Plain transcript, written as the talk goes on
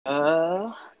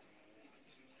Uh,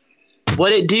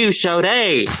 What it do,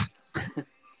 Sade?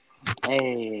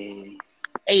 hey,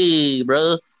 Hey,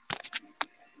 bro.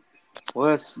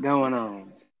 what's going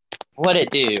on? What it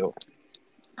do?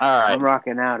 All right. I'm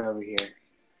rocking out over here.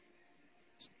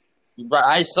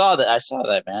 I saw that. I saw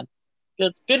that, man.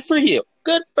 Good for you.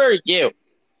 Good for you.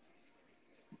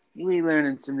 We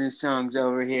learning some new songs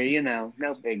over here, no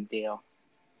big deal.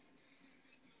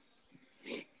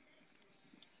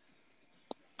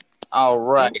 All Oh,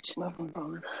 right. love my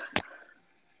phone.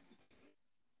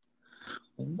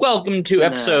 Welcome It's to been a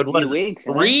episode, what few is it, weeks,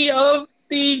 huh? 3 of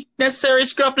the Necessary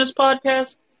Scruffness podcast?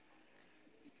 Is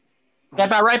that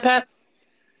about right, Pat?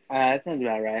 That sounds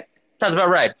about right. Sounds about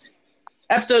right.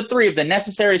 Episode 3 of the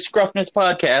Necessary Scruffness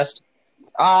podcast.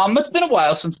 It's been a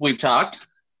while since we've talked.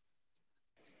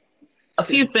 A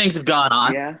few things have gone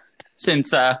on Yeah.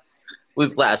 since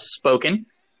we've last spoken.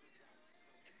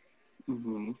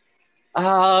 Mm-hmm.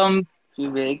 Um,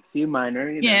 Few big, few minor,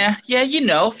 yeah,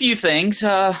 a few things.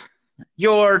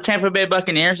 Your Tampa Bay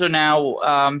Buccaneers are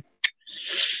now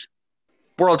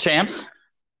world champs.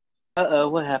 Uh-oh,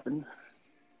 what happened?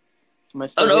 Am I Oh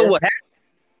still no, here? what happened?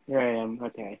 Here I am,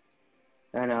 okay.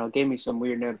 I know, it gave me some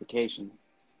weird notification.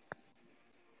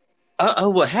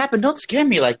 What happened? Don't scare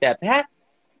me like that, Pat.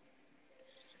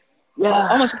 Yeah,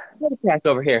 Almost a heart attack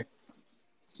over here.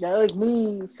 that was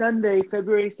me, Sunday,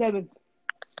 February 7th.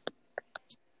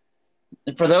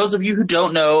 And for those of you who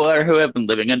don't know or who have been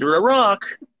living under a rock,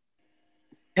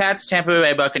 Pat's Tampa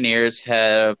Bay Buccaneers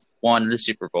have won the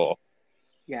Super Bowl.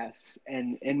 Yes,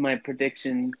 and in my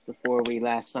prediction before we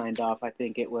last signed off, I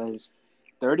think it was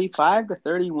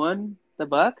 35-31 the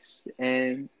Bucks,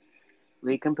 and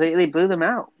we completely blew them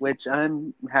out, which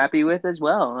I'm happy with as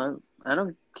well. I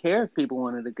don't care if people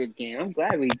wanted a good game. I'm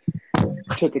glad we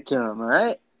took it to them. All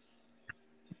right,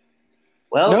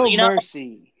 Well, no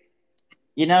mercy.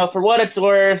 for what it's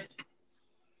worth,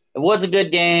 it was a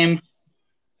good game,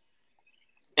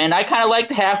 and I kind of liked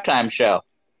the halftime show.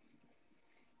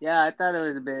 Yeah, I thought it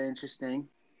was a bit interesting.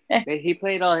 Eh. He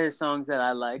played all his songs that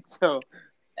I liked. So,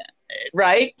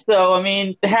 Right? So, I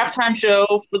mean, the halftime show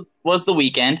was The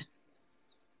Weeknd.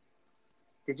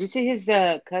 did you see his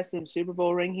custom Super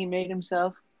Bowl ring he made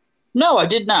himself? No, I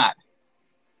did not.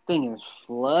 Thing is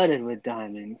flooded with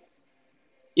diamonds.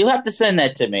 You'll have to send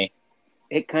that to me.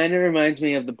 It kind of reminds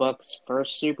me of the Bucks'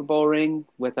 first Super Bowl ring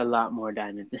with a lot more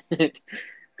diamonds in it.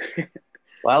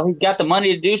 Well, he's got the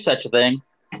money to do such a thing.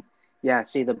 Yeah,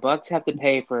 see, the Bucks have to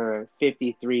pay for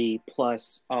 53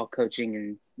 plus all coaching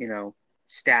and,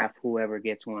 staff, whoever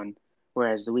gets one,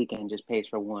 whereas the Weeknd just pays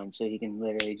for one, so he can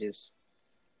literally just,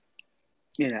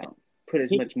 put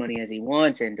as much money as he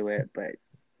wants into it. But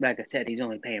like I said, he's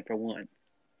only paying for one.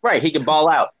 Right, he can ball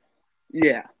out.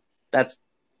 Yeah. That's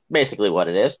basically what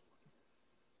it is.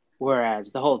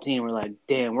 Whereas the whole team were like,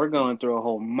 damn, we're going through a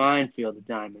whole minefield of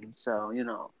diamonds. So,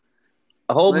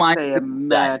 A whole let's mind say a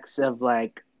max of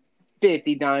like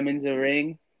 50 diamonds a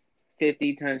ring.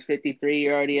 50 times 53,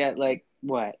 you're already at like,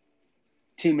 what?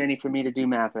 Too many for me to do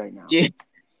math right now. Look,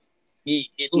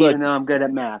 Even though I'm good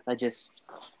at math, I just...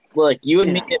 you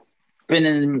and me have been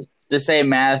in the same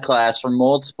math class for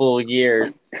multiple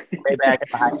years, way back in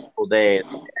the high school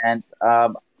days, and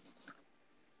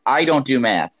I don't do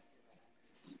math.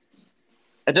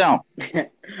 I don't.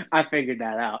 I figured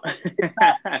that out. It's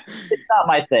not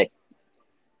my thing.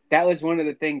 That was one of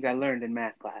the things I learned in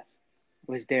math class,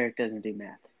 was Derek doesn't do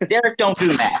math. Derek don't do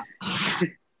math.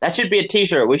 That should be a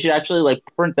t-shirt. We should actually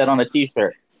print that on a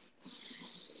t-shirt.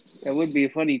 That would be a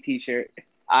funny t-shirt.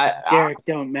 Derek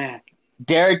don't math.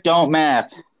 Derek don't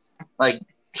math. Like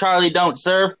Charlie don't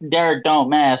surf, Derek don't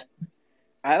math.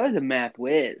 I was a math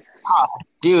whiz. Oh,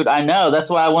 dude, I know. That's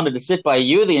why I wanted to sit by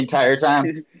you the entire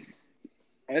time.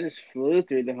 I just flew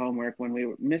through the homework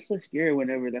when Miss Liskier went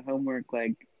over the homework.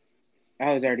 Like,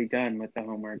 I was already done with the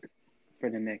homework for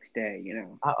the next day,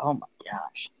 Oh my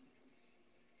gosh.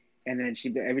 And then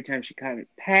every time she called me,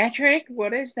 Patrick,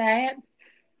 what is that?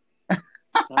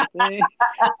 Something.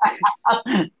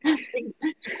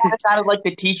 She kind of sounded like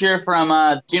the teacher from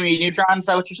Jimmy Neutron. Is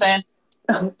that what you're saying?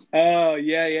 Oh,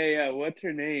 yeah. What's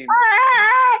her name?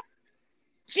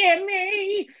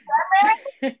 Jimmy!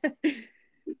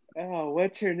 Oh,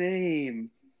 what's her name?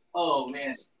 Oh,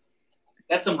 man.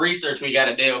 That's some research we got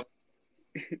to do.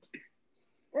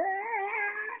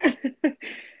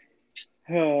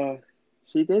 Oh,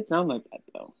 she did sound like that,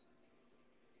 though.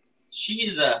 She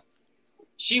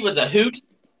was a hoot.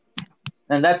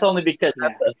 And that's only because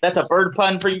that's a bird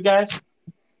pun for you guys.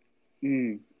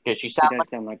 Because she does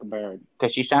sound like a bird.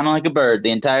 Because she sounded like a bird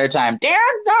the entire time. Derek,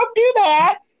 don't do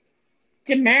that.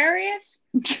 Demarius?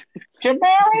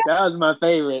 Jamarius? That was my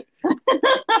favorite.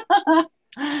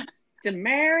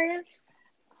 Demarius?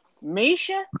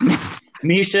 Misha?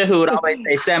 Misha, who would always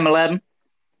say 7-Eleven.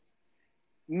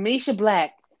 Misha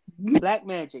Black. Black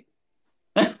Magic.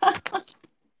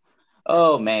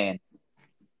 Oh, man.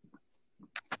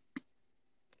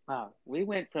 Wow. We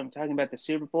went from talking about the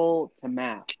Super Bowl to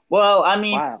math. Well, I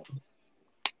mean, Wow.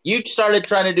 you started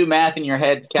trying to do math in your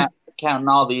head, counting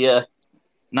all the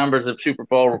numbers of Super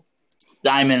Bowl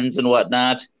diamonds and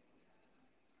whatnot.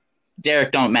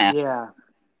 Derek don't math. Yeah.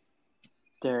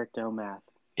 Derek don't math.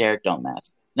 Derek don't math.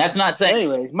 That's not saying.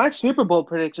 Anyways, my Super Bowl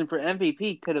prediction for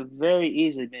MVP could have very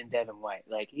easily been Devin White.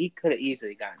 Like, he could have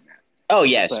easily gotten that. Oh,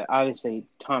 yes. But obviously,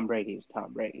 Tom Brady is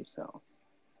Tom Brady, so.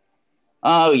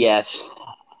 Oh, yes.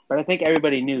 But I think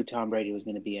everybody knew Tom Brady was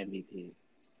going to be MVP.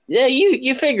 Yeah,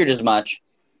 you figured as much.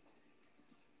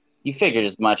 You figured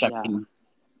as much. Yeah. I mean,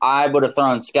 I would have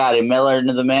thrown Scotty Miller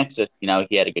into the mix if, he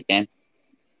had a good game.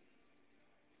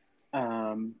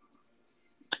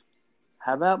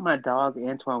 How about my dog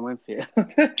Antoine Winfield?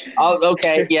 Oh,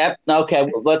 okay. Yep.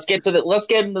 Okay. Let's get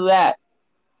into that.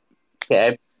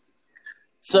 Okay.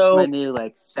 So that's my new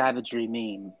savagery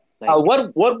meme.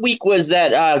 What week was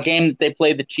that game that they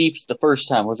played the Chiefs the first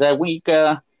time? Was that week?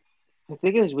 I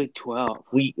think it was week 12.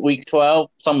 Week 12,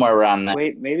 somewhere around there.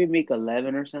 Wait, maybe week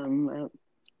 11 or something.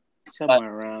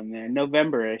 Somewhere around there,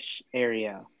 November-ish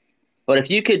area. But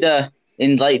if you could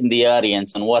enlighten the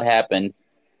audience on what happened.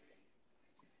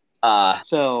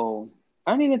 So,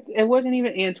 I mean, it wasn't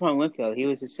even Antoine Winfield. He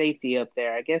was a safety up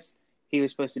there. I guess he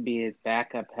was supposed to be his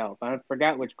backup help. I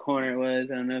forgot which corner it was.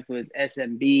 I don't know if it was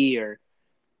SMB or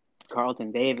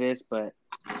Carlton Davis, but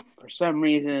for some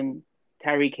reason,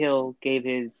 Tyreek Hill gave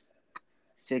his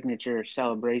signature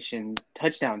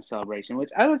touchdown celebration,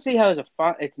 which I don't see how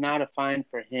it's not a fine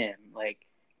for him. Like,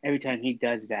 every time he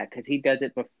does that, because he does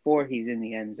it before he's in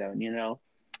the end zone,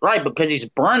 Right, because he's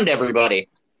burned everybody.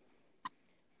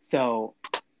 So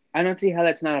I don't see how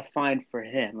that's not a fine for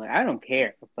him. Like, I don't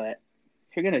care, but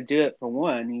if you're gonna do it for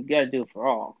one, you gotta do it for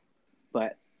all.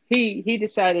 But he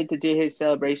decided to do his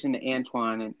celebration to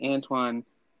Antoine, and Antoine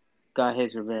got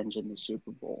his revenge in the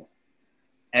Super Bowl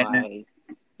And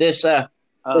this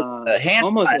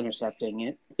almost intercepting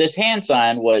it. This hand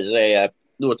sign was a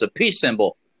peace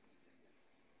symbol.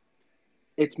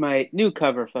 It's my new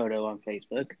cover photo on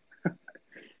Facebook.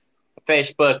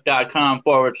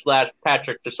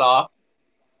 Facebook.com/Patrick Desaw.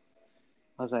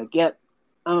 I was like, yep,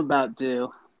 I'm about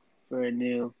due for a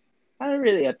new. I don't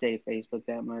really update Facebook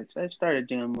that much. I've started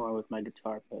doing more with my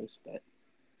guitar posts, but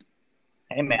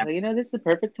hey, man, this is the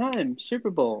perfect time. Super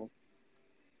Bowl.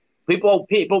 People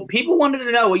wanted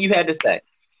to know what you had to say.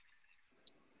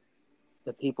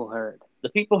 The people heard. The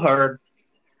people heard.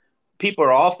 People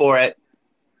are all for it.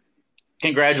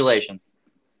 Congratulations.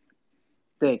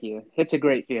 Thank you. It's a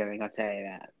great feeling, I'll tell you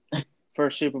that.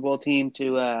 First Super Bowl team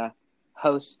to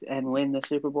host and win the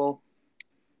Super Bowl.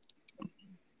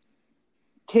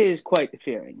 'Tis quite the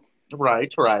feeling.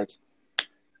 Right.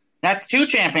 That's 2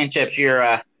 championships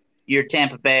your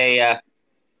Tampa Bay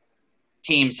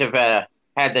teams have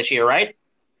had this year, right?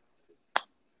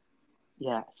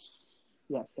 Yes.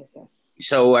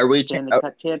 So are we Stanley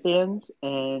Cup champions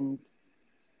and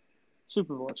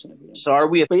Super Bowl champions? So are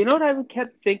we? But you know what I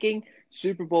kept thinking?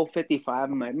 Super Bowl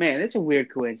 55. I'm like, man, it's a weird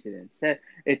coincidence. That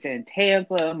it's in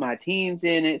Tampa. My team's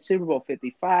in it. Super Bowl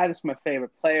 55. It's my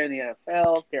favorite player in the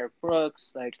NFL, Derek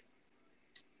Brooks. Like,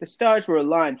 the stars were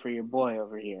aligned for your boy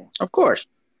over here. Of course.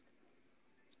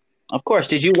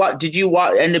 Did you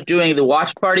end up doing the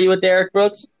watch party with Derek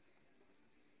Brooks?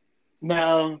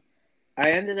 No,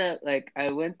 I ended up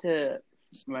I went to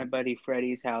my buddy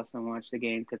Freddie's house and watched the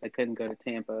game because I couldn't go to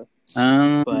Tampa.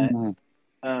 But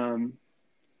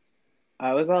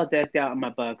I was all decked out in my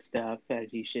Buck stuff,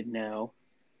 as you should know,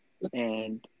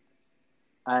 and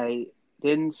I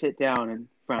didn't sit down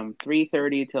from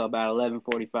 3:30 till about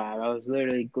 11:45. I was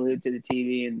literally glued to the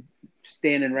TV and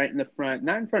standing right in the front,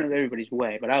 not in front of everybody's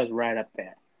way, but I was right up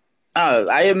there. Oh,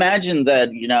 I imagine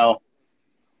that,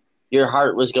 your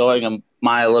heart was going a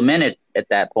mile a minute at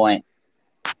that point.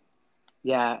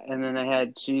 Yeah, and then I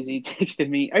had Susie texting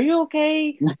me, "Are you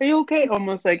okay? Are you okay?"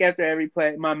 Almost like after every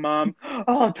play. My mom,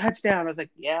 "Oh, touchdown!" I was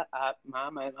like, "Yeah,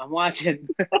 Mom, I'm watching."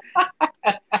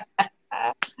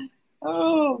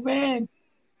 Oh man,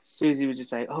 Susie was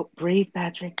just like, "Oh, breathe,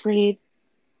 Patrick, breathe."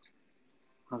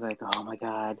 I was like, "Oh my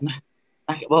God."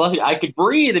 I could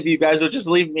breathe if you guys would just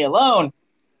leave me alone.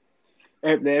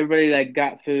 Everybody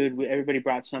got food. Everybody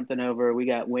brought something over. We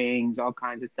got wings, all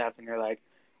kinds of stuff, and they're like,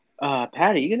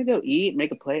 Patty, you gonna go eat,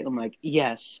 make a plate? I'm like,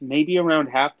 yes, maybe around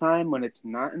halftime when it's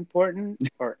not important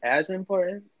or as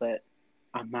important, but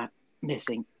I'm not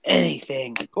missing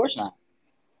anything. Of course not.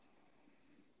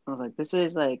 I was like, this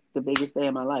is like the biggest day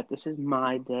of my life. This is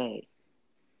my day.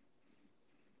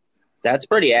 That's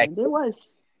pretty accurate. And it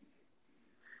was.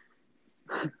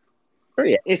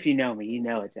 Pretty accurate. If you know me, you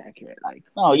know it's accurate. Like,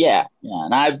 oh yeah,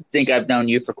 and I think I've known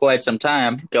you for quite some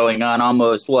time, going on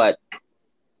almost what,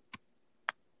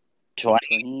 20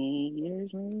 years,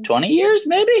 maybe? 20 years,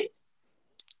 maybe.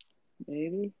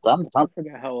 Maybe. I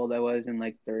forgot how old I was in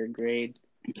like third grade.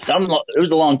 It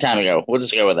was a long time ago. We'll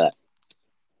just go with that.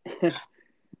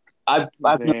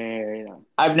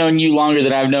 I've known you longer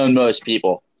than I've known most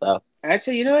people. So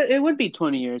actually, you know what? It would be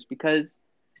 20 years because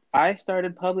I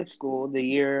started public school the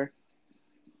year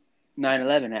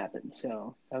 9/11 happened.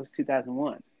 So that was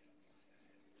 2001.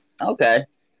 Okay.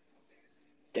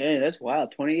 Dang, that's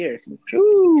wild. 20 years.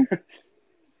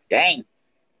 Dang.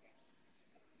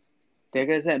 There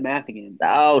goes that math again.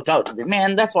 Oh,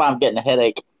 man, that's why I'm getting a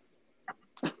headache.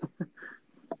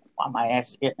 Why my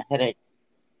ass is getting a headache.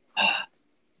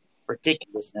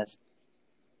 Ridiculousness.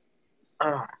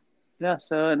 Yeah,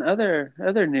 so in other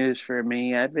news for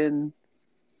me, I've been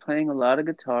playing a lot of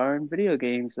guitar and video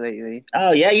games lately.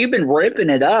 Oh yeah, you've been ripping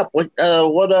it up. What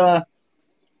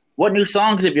new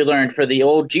songs have you learned for the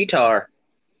old guitar?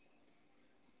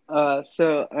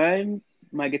 So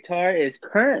my guitar is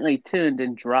currently tuned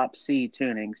in drop C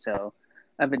tuning, so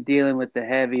I've been dealing with the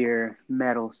heavier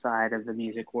metal side of the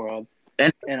music world,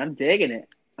 and I'm digging it.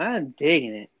 I'm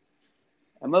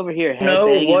over here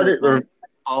headbanging with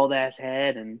my old ass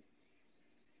head, and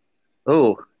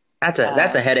oh, that's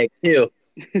a headache too.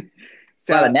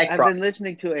 So I've been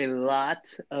listening to a lot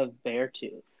of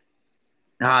Beartooth.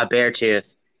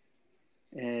 Beartooth,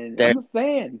 and I'm a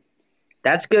fan.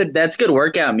 That's good. That's good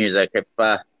workout music.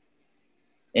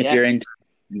 If you're into,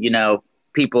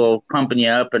 people pumping you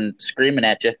up and screaming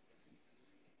at you,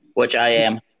 which I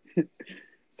am.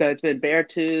 So it's been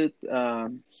Beartooth,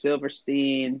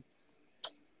 Silverstein.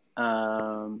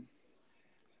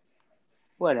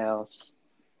 What else?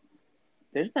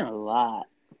 There's been a lot.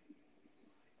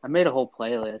 I made a whole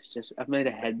playlist. I've made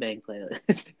a headbang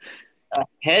playlist. A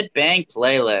headbang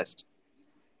playlist.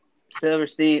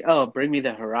 Silverstein. Oh, Bring Me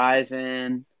the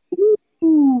Horizon.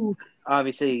 Ooh.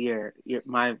 Obviously, you're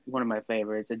one of my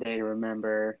favorites. A Day to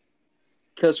Remember.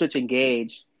 Killswitch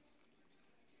Engage.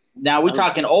 Now, we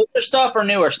talking older stuff or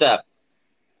newer stuff?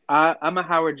 I'm a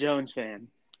Howard Jones fan.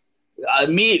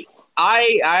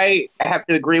 I have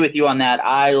to agree with you on that.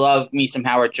 I love me some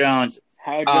Howard Jones.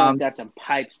 Howard Jones got some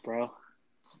pipes, bro.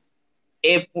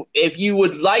 If you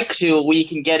would like to, we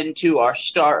can get into our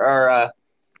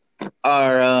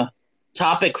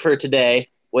topic for today,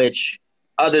 which,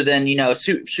 other than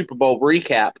Super Bowl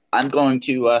recap, I'm going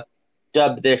to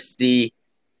dub this the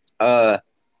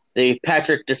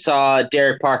Patrick Dessau,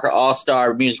 Derek Parker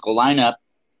All-Star musical lineup.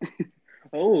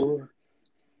 Oh,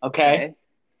 okay.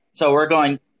 So we're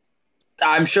going.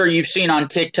 I'm sure you've seen on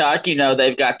TikTok.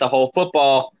 They've got the whole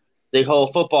football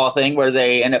thing where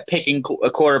they end up picking a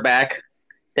quarterback.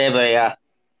 They have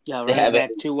running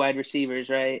back, 2 wide receivers,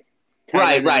 right?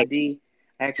 Right. D.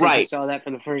 I actually just saw that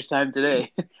for the first time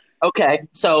today. Okay,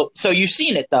 so you've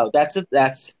seen it though. That's good.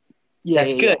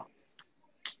 Yeah.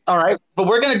 All right, but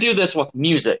we're gonna do this with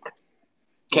music.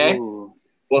 Okay, Ooh.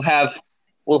 we'll have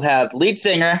lead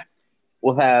singer,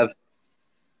 we'll have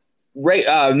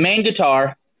main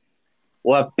guitar,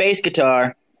 we'll have bass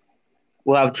guitar,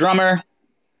 we'll have drummer,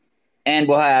 and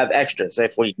we'll have extras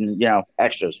if we can,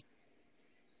 extras.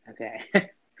 Okay.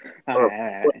 All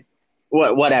right.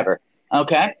 Whatever.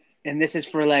 Okay. And this is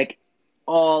for like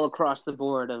all across the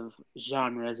board of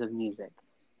genres of music.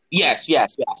 Yes.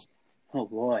 Oh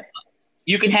boy.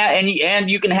 You can have and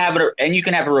you can have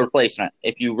a replacement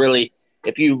if you really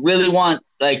want,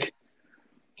 like,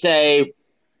 say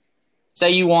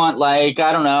you want, like,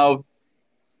 I don't know,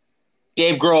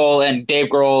 Dave Grohl, and Dave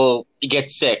Grohl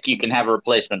gets sick, you can have a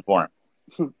replacement for him.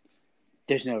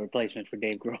 There's no replacement for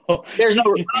Dave Grohl. There's no.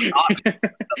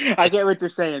 I get what you're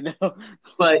saying, though.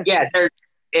 But yeah,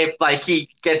 if like he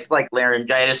gets like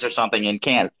laryngitis or something and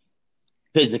can't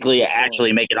physically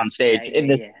actually make it on stage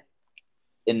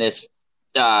in this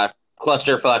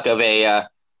clusterfuck of a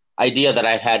idea that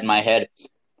I've had in my head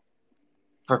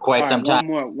for quite some time.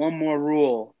 One more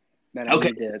rule that I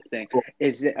need to think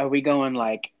is: are we going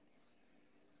like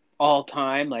all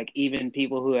time, like even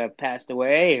people who have passed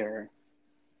away, or?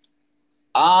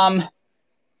 Or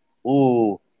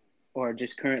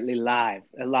just currently alive.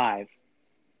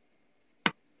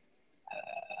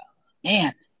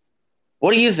 Man,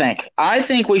 what do you think? I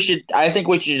think we should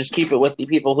just keep it with the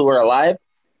people who are alive.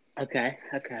 Okay,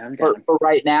 I'm down. For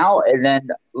right now, and then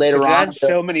later on. I have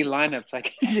so many lineups I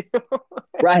can do.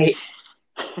 Right.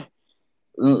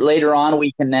 Later on,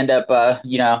 we can end up,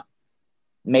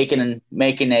 making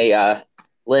a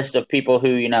list of people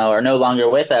who are no longer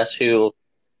with us who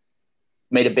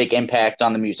made a big impact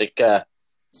on the music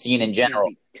scene in It's gonna general.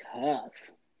 be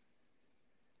tough.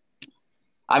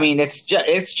 I mean, it's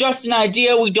just an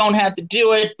idea. We don't have to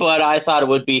do it, but I thought it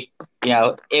would be,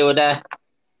 it would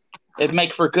it'd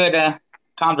make for good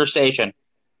conversation.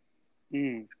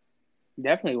 Mm,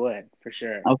 definitely would for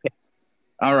sure. Okay,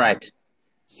 all right.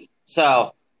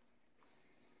 So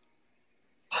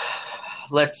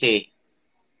let's see.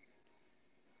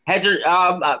 Heads or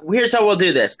here's how we'll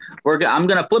do this. I'm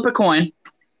gonna flip a coin,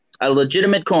 a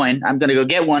legitimate coin. I'm gonna go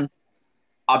get one.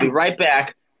 I'll be right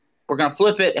back. We're gonna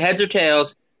flip it, heads or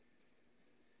tails.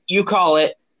 You call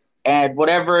it, and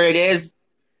whatever it is,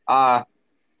 if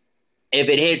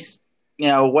it hits,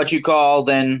 what you call,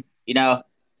 then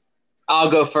I'll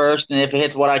go first, and if it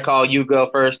hits what I call, you go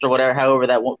first, or whatever. However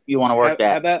that you want to work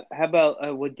that. How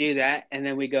about we'll do that and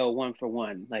then we go one for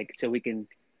one, like so we can,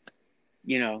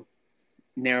 you know,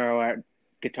 narrow our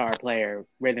guitar player,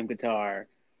 rhythm guitar,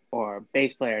 or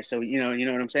bass player. So you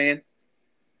know what I'm saying?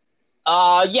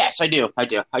 Yes, I do. I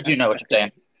do know what you're Okay,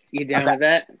 saying. you down Okay, with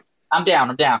that? I'm down.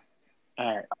 I'm down.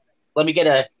 All right. Let me get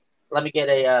a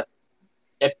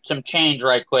some change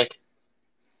right quick.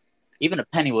 Even a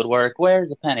penny would work.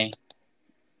 Where's a penny?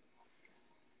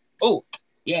 Oh,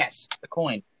 yes, a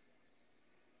coin.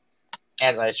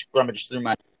 As I scrummage through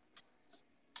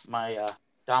my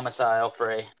domicile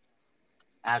for a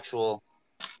actual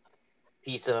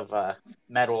piece of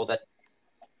metal that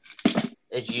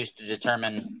is used to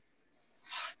determine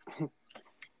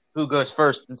who goes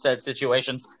first in said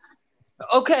situations.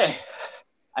 Okay,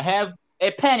 I have a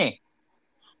penny.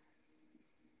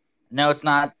 No, it's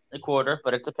not a quarter,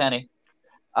 but it's a penny.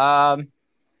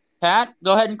 Pat,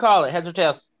 go ahead and call it. Heads or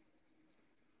tails?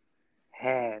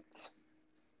 Heads.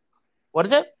 What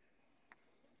is it?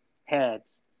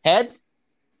 Heads. Heads?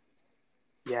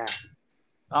 Yeah.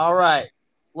 All right.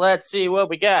 Let's see what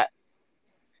we got.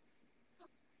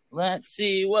 Let's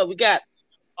see what we got.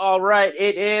 All right,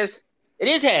 it is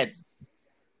heads.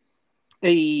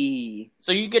 Hey.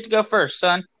 So you get to go first,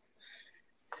 son.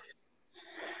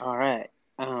 All right.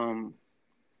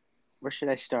 Where should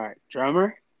I start?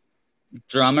 Drummer?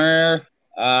 Drummer.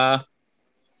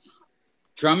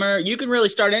 Drummer. You can really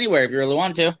start anywhere if you really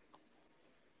want to.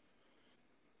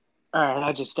 All right,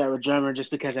 I'll just start with drummer just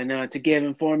because I know it's a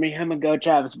given for me. I'm gonna go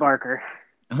Travis Barker.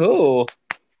 Who?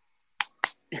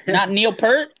 Not Neil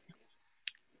Peart?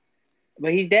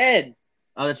 But he's dead.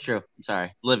 Oh, that's true. I'm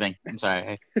sorry. Living. I'm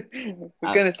sorry. I was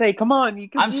gonna say, come on, you.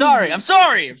 I'm sorry. I'm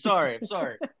sorry. Sorry.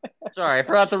 I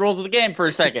forgot the rules of the game for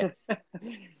a second.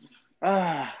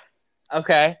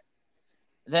 Okay.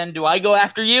 Then do I go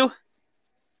after you?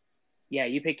 Yeah,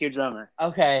 you pick your drummer.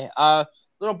 Okay.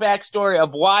 Little backstory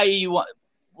of why you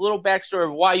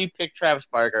picked Travis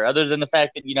Barker, other than the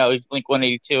fact that he's Blink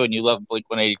 182 and you love Blink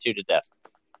 182 to death.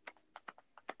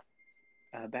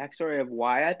 Backstory of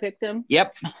why I picked him?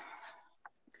 Yep.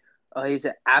 Oh, he's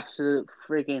an absolute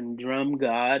freaking drum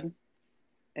god,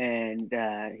 and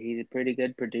he's a pretty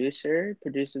good producer.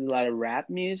 Produces a lot of rap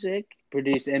music.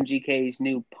 Produced MGK's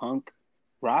new punk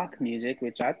rock music,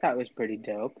 which I thought was pretty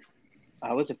dope.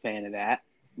 I was a fan of that.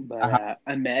 But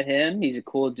I met him. He's a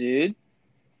cool dude.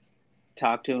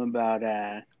 Talked to him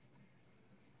about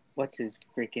what's his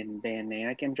freaking band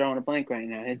name? I'm drawing a blank right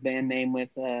now. His band name with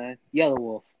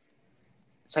Yelawolf.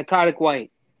 Psychotic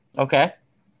White. Okay.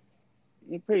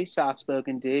 He's a pretty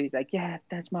soft-spoken dude. He's like, yeah,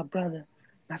 that's my brother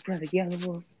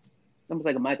Yelawolf. Almost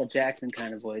like a Michael Jackson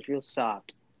kind of voice, real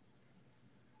soft.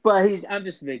 But I'm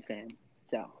just a big fan.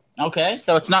 So. Okay,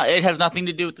 so it has nothing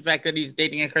to do with the fact that he's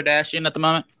dating a Kardashian at the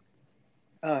moment?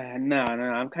 Oh, no,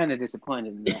 I'm kind of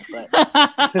disappointed in that, but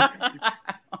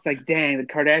it's like, dang, the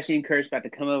Kardashian curse about to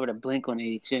come over to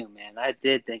Blink-182, man. I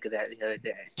did think of that the other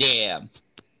day. Damn.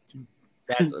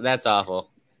 That's awful.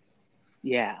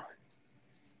 Yeah.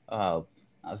 Oh.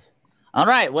 All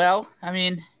right, well, I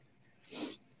mean,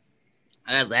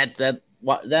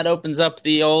 that opens up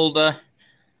the old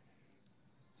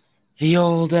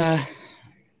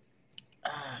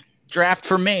draft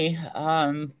for me,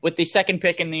 with the second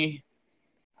pick in the...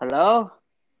 Hello?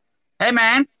 Hey,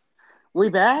 man. We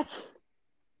back?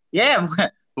 Yeah,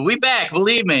 we back,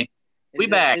 believe me. We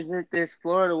back. Isn't this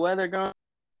Florida weather going?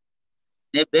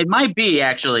 It might be,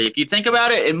 actually. If you think about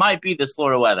it, it might be this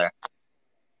Florida weather.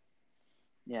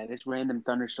 Yeah, this random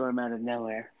thunderstorm out of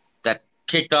nowhere. That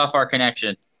kicked off our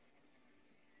connection.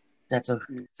 That's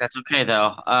okay,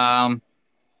 though. I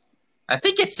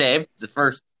think it saved the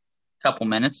first couple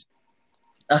minutes.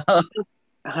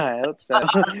 I hope so.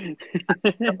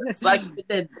 It's like it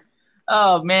did.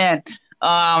 Oh man.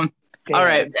 All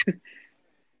right.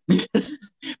 Damn.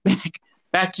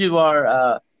 Back to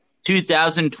our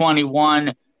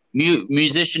 2021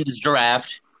 musicians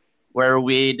draft, where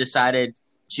we decided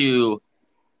to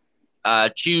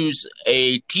choose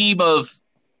a team of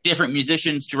different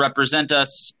musicians to represent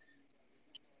us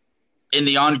in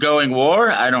the ongoing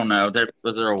war. I don't know.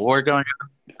 Was there a war going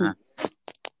on?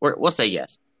 We'll say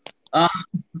yes. Uh,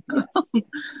 Yes.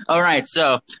 all right.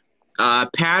 So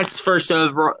Pat's first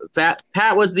overall.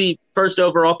 Pat was the first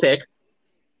overall pick,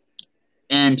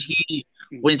 and he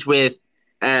went with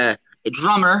a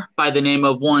drummer by the name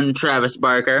of one Travis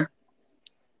Barker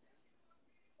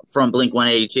from Blink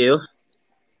 182.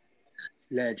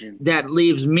 Legend. That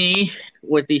leaves me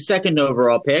with the second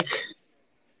overall pick.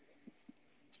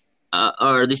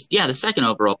 The second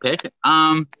overall pick.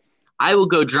 I will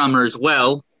go drummer as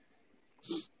well.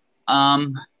 Now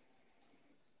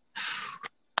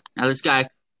this guy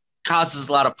causes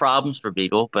a lot of problems for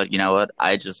people, but you know what?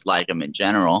 I just like him in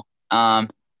general. I'm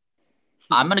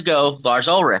gonna go Lars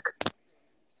Ulrich.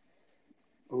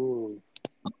 Ooh.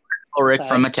 Ulrich Okay.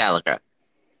 from Metallica.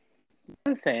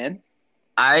 I'm a fan.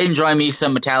 I enjoy me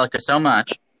some Metallica so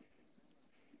much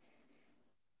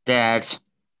that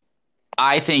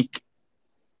I think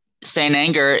Saint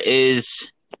Anger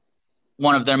is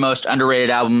one of their most underrated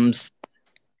albums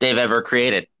they've ever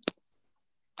created.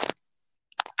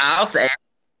 I'll say it.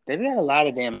 They've got a lot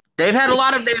of damn. They've had a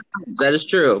lot of damn albums, that is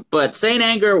true. But Saint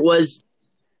Anger was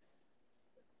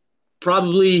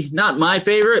probably not my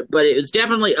favorite, but it was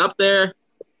definitely up there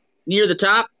near the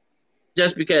top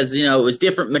just because, you know, it was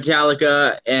different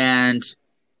Metallica and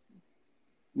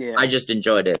Yeah. I just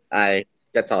enjoyed it.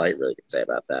 That's all I really can say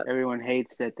about that. Everyone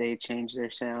hates that they changed their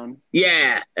sound.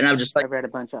 Yeah, and I'm just like, I've read a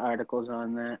bunch of articles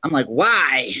on that. I'm like,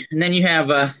 why? And then you have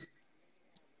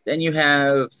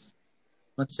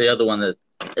what's the other one that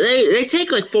they take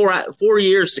like 4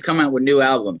 years to come out with new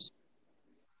albums.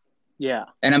 Yeah.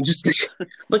 And I'm just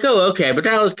like, oh, okay,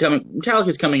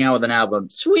 Metallica's coming out with an album.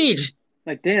 Sweet.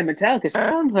 Like, damn, Metallica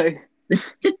sound like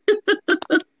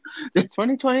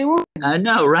 2021. I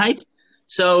know, right?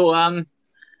 So,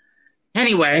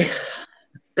 anyway,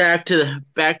 back to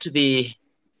the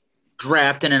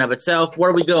draft in and of itself.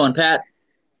 Where are we going, Pat?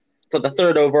 For the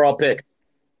third overall pick.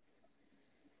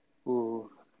 Ooh.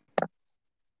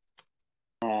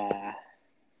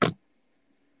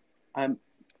 I'm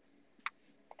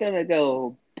gonna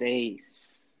go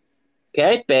bass.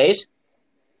 Okay, bass.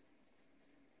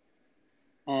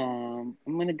 I'm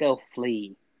gonna go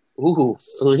Flea. Ooh,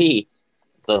 Flea.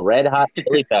 The Red Hot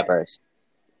Chili Peppers.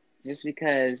 Just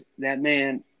because that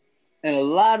man, and a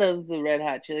lot of the Red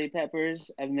Hot Chili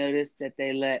Peppers, I've noticed that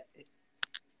they let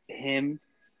him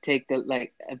take a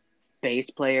bass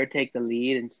player take the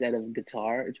lead instead of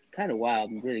guitar. It's kind of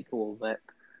wild and really cool, but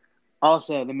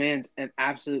also the man's an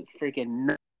absolute freaking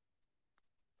nut.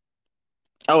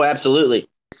 Oh, absolutely.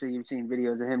 So you've seen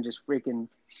videos of him just freaking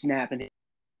snapping,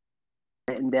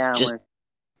 hitting down Just, with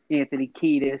Anthony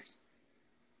Kiedis.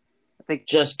 I think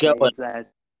just going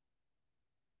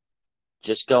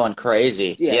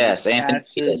crazy. Yeah, yes, Anthony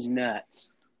absolute Kiedis. nuts.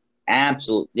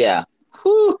 Absolute, yeah.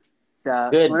 Whew. So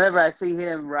Good. whenever I see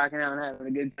him rocking out and having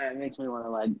a good time, it makes me want to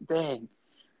like, dang,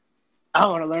 I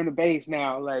want to learn the bass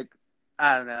now. Like,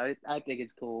 I don't know. I think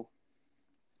it's cool.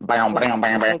 Bam, bam,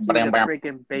 bam, bam, He's a bam, bam.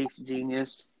 freaking bass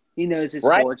genius. He knows his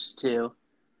Right. sports too.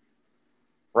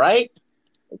 Right?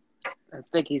 I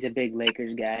think he's a big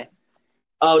Lakers guy.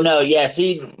 Oh no, yes,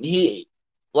 he.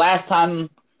 Last time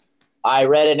I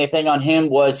read anything on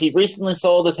him was he recently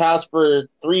sold his house for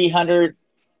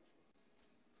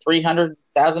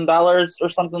 $300,000 or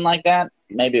something like that.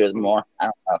 Maybe it was more. I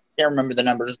don't know. Can't remember the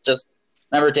numbers. Just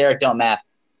remember Derek don't math.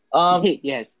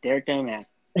 Yes, Derek Domack.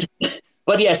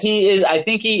 But yes, he is. I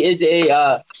think he is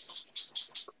a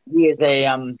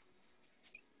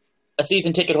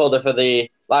season ticket holder for the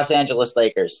Los Angeles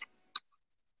Lakers.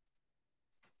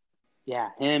 Yeah,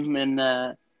 him and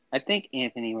I think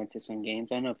Anthony went to some games.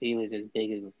 I don't know if he was as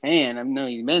big as a fan. I know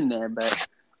he's been there, but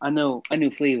I knew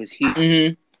Flea was huge.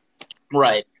 Mm-hmm.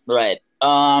 Right.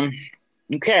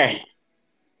 Okay.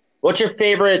 What's your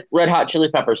favorite Red Hot Chili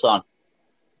Pepper song?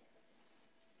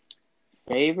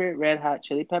 Favorite Red Hot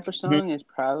Chili Pepper song is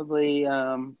probably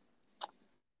dang,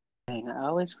 I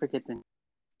always forget the name.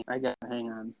 I got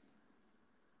hang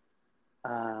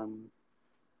on.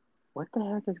 What the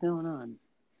heck is going on?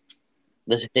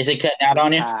 Is it cutting out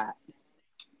on you?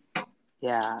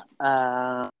 Yeah.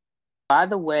 By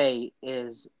the Way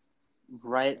is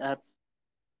right up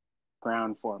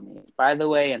ground for me. By the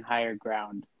Way and Higher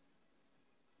Ground.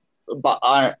 But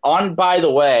by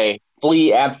the way,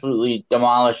 Flea absolutely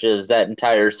demolishes that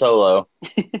entire solo.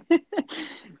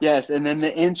 Yes, and then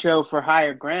the intro for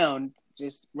Higher Ground,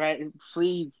 just right,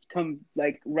 Flea come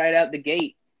like right out the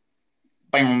gate.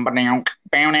 Yeah,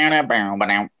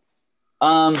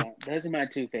 those are my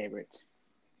two favorites.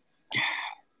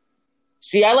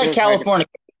 See, I like Goes hard to, California.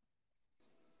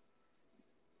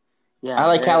 I yeah,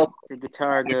 like California, the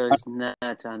guitar goes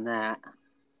nuts on that.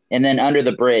 and then Under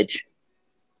the Bridge.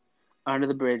 Under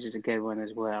the Bridge is a good one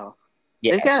as well.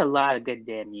 They've got Yes. a lot of good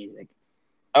damn music.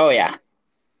 Oh yeah,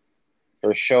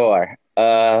 for sure.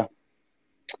 All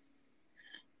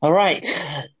right.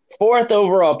 Fourth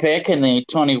overall pick in the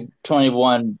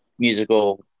 2021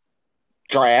 musical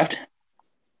draft.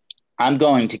 I'm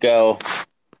going to go.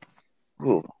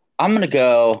 Ooh, I'm going to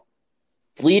go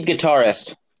lead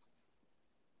guitarist,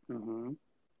 Mm-hmm.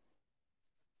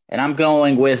 and I'm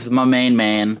going with my main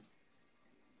man,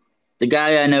 the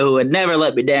guy I know who would never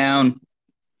let me down.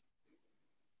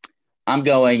 I'm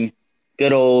going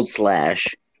good old Slash.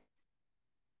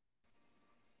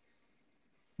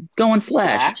 Going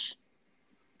Slash. Slash?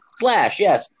 Slash,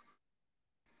 yes.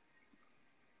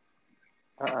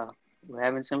 Uh-oh. We're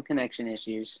having some connection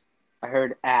issues. I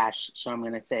heard Ash, so I'm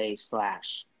going to say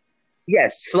Slash.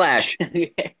 Yes, Slash.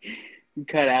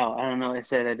 Cut out. I don't know. I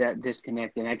said I got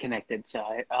disconnected. I connected. So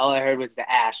all I heard was the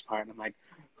Ash part. And I'm like,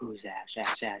 who's Ash?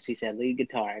 Ash, Ash. He said lead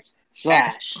guitarist.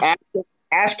 Ash, Slash. Ash,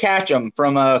 Ash Ketchum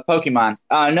from Pokemon.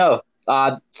 No,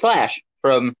 Slash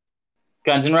from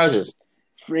Guns N' Roses.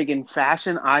 Friggin'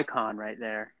 fashion icon right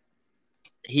there.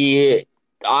 He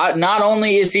not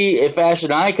only is he a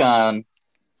fashion icon,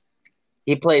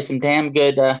 he plays some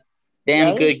Yeah,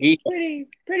 damn good he's guitar.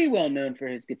 pretty well known for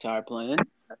his guitar playing.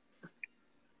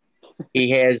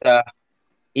 He has uh,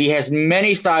 he has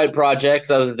many side projects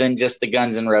other than just the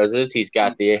Guns N' Roses. He's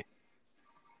got the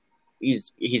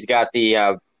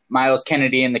Miles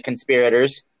Kennedy and the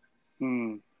Conspirators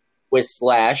Hmm. with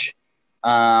Slash.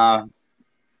 Uh,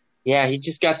 yeah, he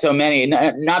just got so many.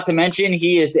 Not to mention,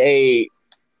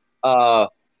 uh,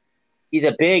 he's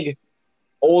a big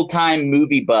old time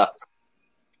movie buff.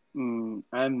 I'm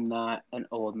not an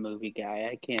old movie guy.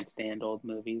 I can't stand old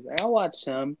movies. I'll watch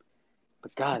some,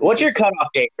 but God, it What's your just cutoff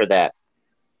date for that?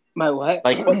 my what?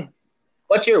 Like,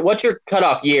 what's your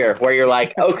cutoff year where you're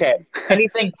like, okay,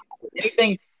 anything,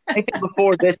 anything, anything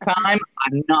before this time,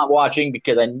 I'm not watching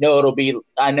because I know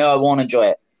I won't enjoy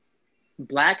it.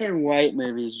 Black and white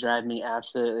movies drive me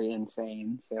absolutely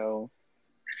insane. So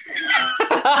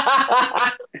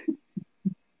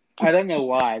I don't know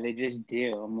why they just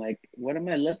do. I'm like, what am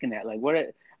I looking at? Like,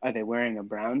 are they wearing a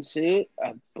brown suit,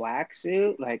 a black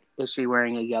suit? Like, is she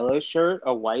wearing a yellow shirt,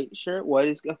 a white shirt?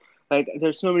 Like?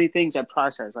 There's so many things I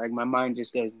process. Like, my mind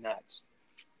just goes nuts.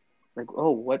 Like,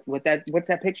 oh, what's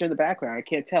that picture in the background? I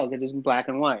can't tell because it's in black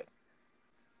and white.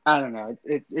 I don't know.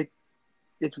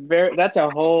 It's very. That's a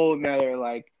whole nother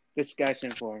like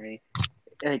discussion for me.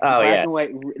 Like Oh black yeah. and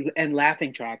white and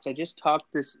laughing tracks. I just talked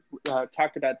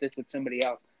about this with somebody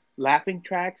else. Laughing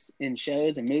tracks in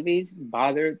shows and movies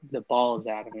bother the balls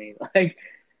out of me. Like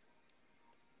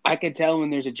I could tell when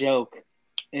there's a joke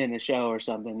in a show or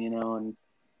something, and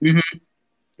Mhm.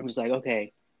 I'm just like,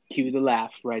 okay, cue the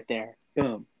laugh right there.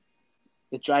 Boom.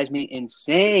 It drives me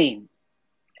insane.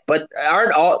 But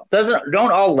aren't all doesn't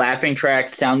don't all laughing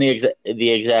tracks sound the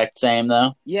exact same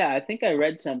though? Yeah, I think I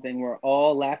read something where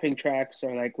all laughing tracks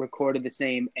are like recorded the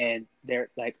same, and they're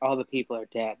like all the people are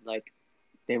dead. Like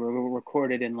they were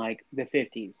recorded in like the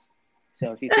 50s.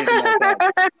 So if you think about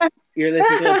that, you're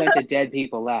listening to a bunch of dead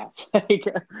people laugh. Like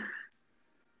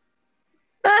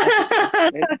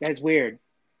that's weird.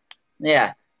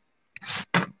 Yeah,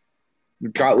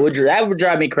 that would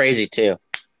drive me crazy too.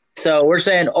 So we're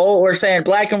saying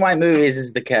black and white movies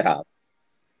is the cutoff.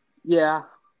 Yeah,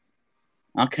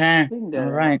 Okay, we can all go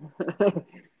right, there. all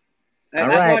I've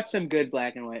right. watched some good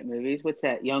black and white movies. What's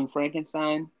that? Young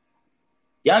Frankenstein.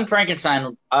 Young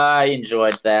Frankenstein, I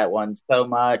enjoyed that one so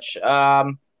much.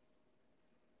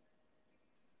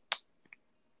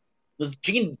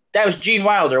 That was Gene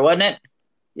Wilder, wasn't it?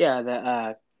 Yeah,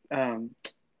 the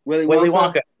Willy Willy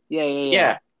Wonka. Wonka. Yeah, yeah, yeah.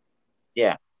 Yeah,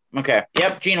 yeah. Okay.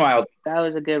 Yep, Gene Wilder. That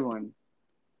was a good one.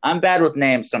 I'm bad with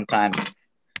names sometimes.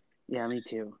 Yeah, me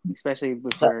too. Especially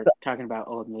if So, we're talking about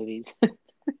old movies.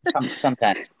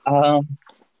 sometimes.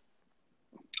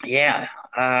 Yeah.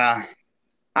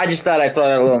 I just thought I'd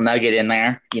throw a little nugget in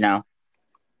there.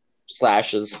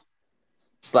 Slash is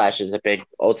Slash is a big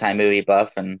old time movie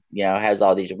buff, and has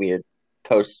all these weird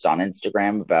posts on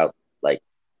Instagram about like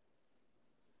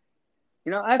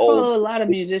I old. follow a lot of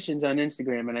musicians on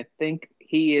Instagram, and I think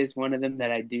he is one of them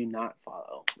that I do not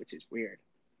follow, which is weird.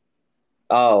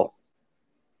 Oh,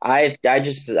 I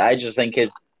just think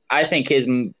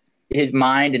his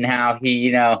mind and how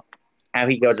he how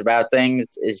he goes about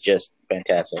things is just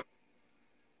fantastic.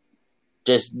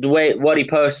 Just the way what he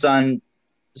posts on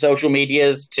social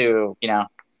medias to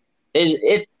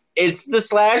it's the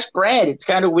Slash brand. It's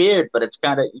kind of weird, but it's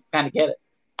kind of you kind of get it.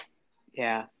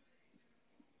 Yeah.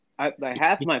 Like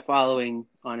half my following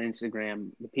on Instagram,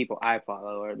 the people I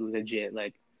follow are legit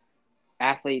like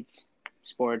athletes,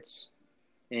 sports,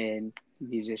 and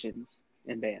musicians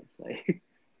and bands. Like,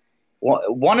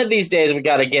 One of these days we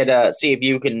got to get see if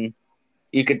you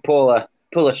could pull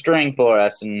a string for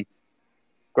us and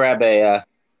grab a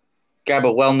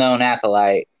well known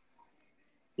athlete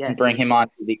and yes, bring yes, him yes. on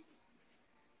to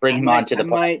bring him on to I the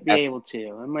might be podcast. able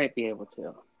to. I might be able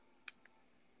to.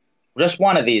 Just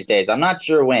one of these days. I'm not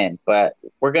sure when, but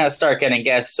we're gonna start getting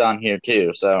guests on here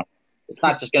too. So it's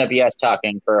not just gonna be us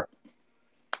talking for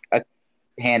a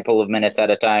handful of minutes at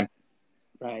a time.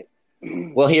 Right.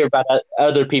 We'll hear about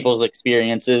other people's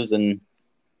experiences and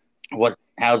what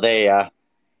how they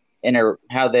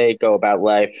how they go about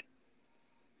life.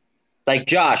 Like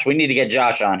Josh, we need to get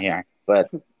Josh on here, but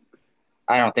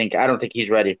I don't think he's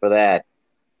ready for that.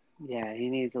 Yeah, he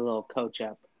needs a little coach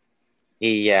up.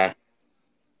 He and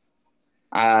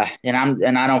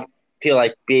I don't feel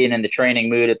like being in the training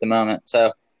mood at the moment.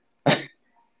 So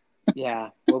Yeah,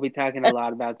 we'll be talking a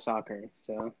lot about soccer.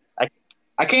 So I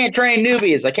I can't train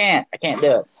newbies. I can't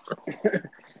do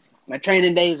my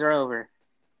training days are over.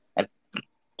 it.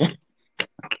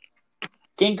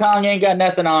 King Kong ain't got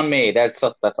nothing on me. That's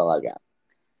all I got.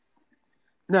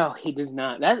 No, he does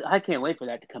not. That I can't wait for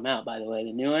that to come out. By the way,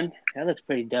 the new one that looks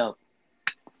pretty dope.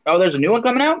 Oh, there's a new one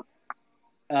coming out.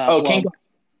 Oh, King. Well,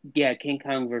 yeah, King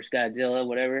Kong versus Godzilla,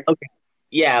 whatever. Okay.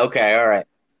 Yeah. Okay. All right.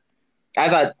 I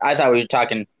thought we were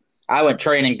talking. I went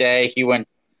training day. You went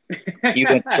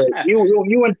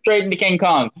straight into King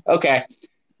Kong. Okay.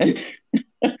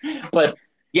 But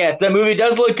yes, that movie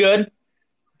does look good.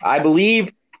 I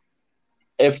believe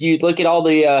if you look at all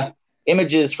the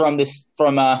images from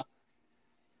that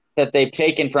they've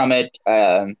taken from it,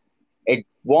 it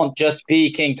won't just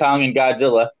be King Kong and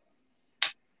Godzilla.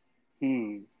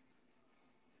 Hmm.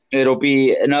 It'll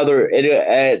be another.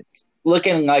 It's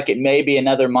looking like it may be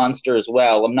another monster as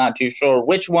well. I'm not too sure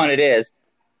which one it is,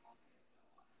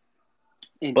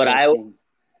 but Interesting. but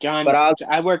John, I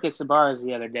I worked at Sabaras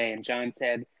the other day, and John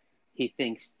said he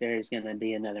thinks there's going to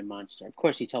be another monster. Of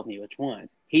course, he told me which one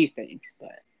he thinks,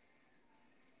 but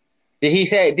did he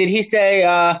say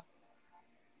no,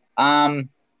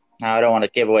 I don't want to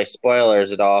give away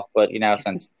spoilers at all, but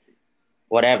since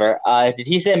whatever. Did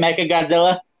he say Mecha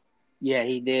Godzilla? yeah,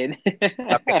 he did.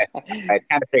 Okay, I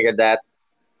kind of figured that.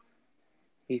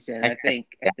 He said, I,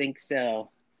 I think so."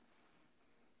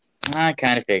 I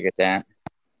kind of figured that.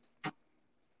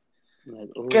 I'm like,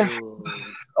 ooh,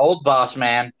 Old boss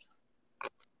man,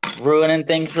 ruining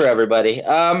things for everybody.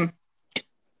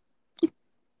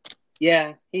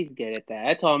 yeah, he's good at that.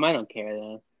 I told him I don't care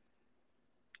though.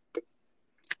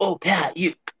 Oh, Pat,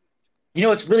 you know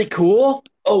what's really cool?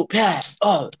 Oh, Pat.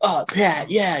 Pat.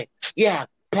 Yeah, yeah,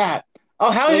 Pat.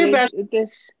 Oh, how's So your best?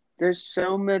 there's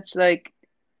so much like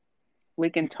we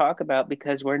can talk about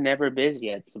because we're never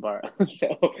busy at Sabara.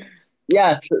 So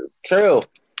Yeah, true.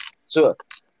 So,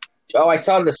 I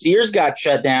saw the Sears got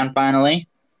shut down finally.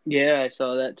 yeah, I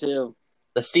saw that too.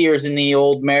 The Sears in the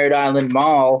old Merritt Island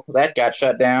Mall that got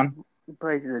shut down. The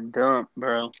place is a dump,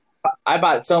 bro. I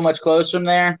bought so much clothes from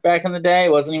there back in the day.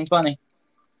 It wasn't even funny.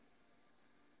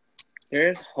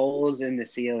 There's holes in the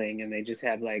ceiling, and they just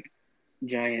have like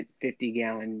giant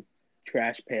 50-gallon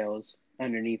trash pails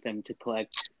underneath them to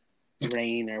collect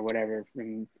rain or whatever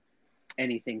from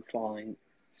anything falling.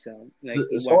 So like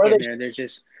you So walk are they? in there,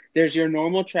 there's your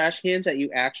normal trash cans that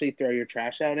you actually throw your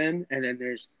trash out in, and then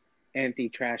there's empty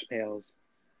trash pails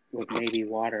with maybe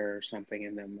water or something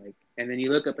in them. Like, and then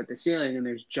you look up at the ceiling, and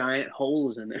there's giant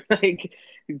holes in there. Like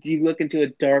you look into a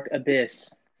dark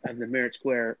abyss of the Merritt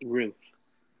Square roof.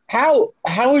 How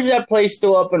is that place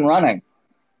still up and running?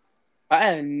 I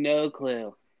have no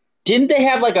clue. Didn't they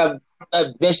have like a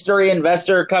mystery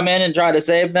investor come in and try to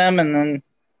save them, and then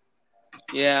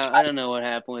Yeah, I don't know what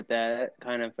happened with that. It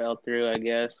kind of fell through, I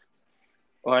guess.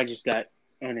 Or I just got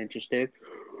uninterested.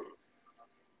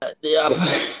 yeah,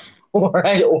 or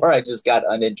I just got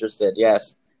uninterested.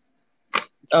 Yes. Probably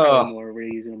Oh, more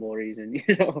reasonable reason,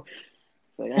 you know.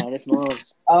 It's like, oh, this mall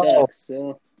oh, sucks.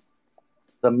 So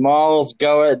the mall's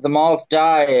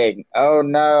dying. Oh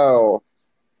no.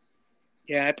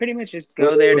 yeah, I pretty much just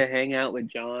go there to hang out with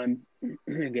John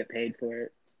and get paid for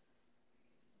it.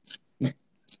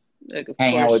 Like,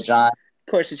 Hang out with John.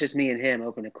 course, it's just me and him,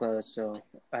 open and close, so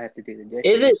I have to do the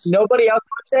Is it dishes. nobody else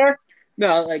works there?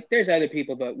 No, like there's other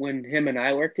people, but when him and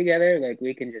I work together, like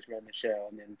we can just run the show,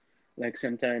 and then like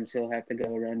sometimes he'll have to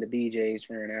go run to BJ's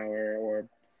for an hour or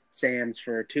Sam's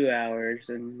for 2 hours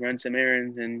and run some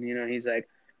errands, and he's like,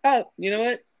 oh, you know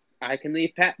what? I can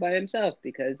leave Pat by himself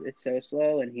because it's so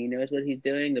slow and he knows what he's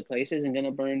doing. The place isn't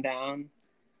gonna burn down,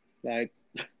 like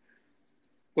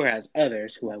whereas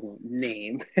others who I won't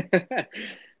name,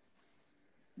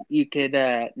 you could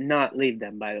not leave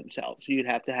them by themselves. You'd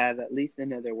have to have at least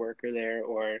another worker there,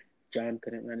 or John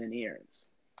couldn't run any errands.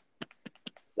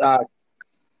 Uh,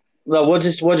 well, we'll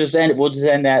just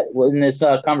end that in this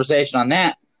conversation on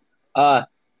that.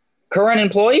 Current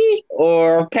employee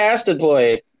or past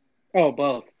employee? Oh,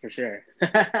 both for sure.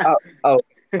 Oh,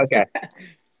 okay,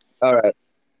 all right.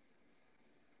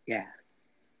 Yeah,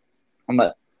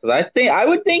 Because I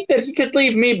would think that he could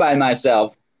leave me by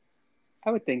myself,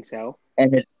 I would think so.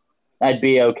 and I'd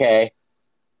be okay.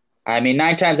 I mean,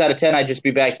 9 times out of 10, I'd just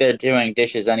be back there doing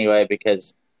dishes anyway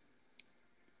because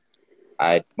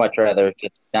I'd much rather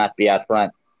just not be out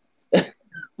front.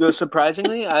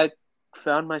 Surprisingly, I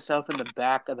found myself in the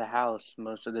back of the house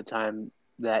most of the time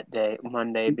that day,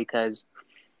 Monday, because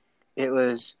it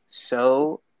was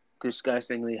so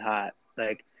disgustingly hot.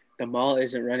 Like the mall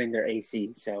isn't running their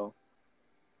AC, so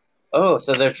Oh,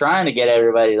 so they're trying to get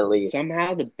everybody to leave.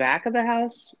 somehow the back of the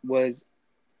house was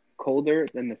colder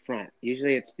than the front.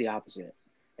 Usually it's the opposite.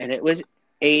 And it was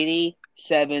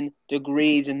 87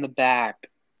 degrees in the back.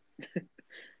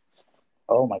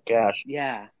 Oh my gosh.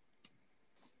 Yeah.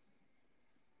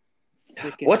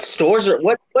 What stores are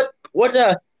what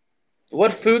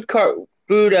food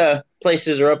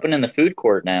places are open in the food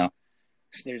court now?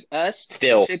 There's us,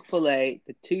 Still. Chick-fil-A,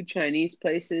 the two Chinese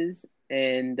places,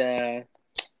 and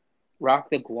Rock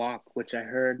the Guac, which I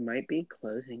heard might be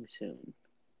closing soon.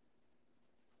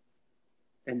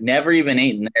 And Never even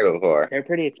eaten there before. they're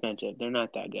pretty expensive. They're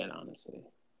not that good, honestly.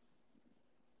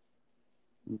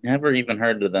 Never even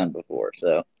heard of them before.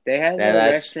 So They have Yeah, a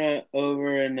that's- restaurant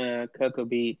over in Cocoa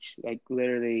Beach, like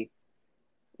literally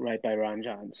right by Ron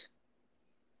John's.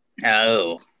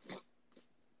 oh,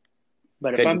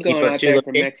 But if Couldn't I'm keep going up out too there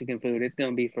for late. Mexican food, it's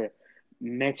gonna be for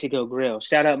Mexico Grill.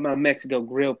 Shout out my Mexico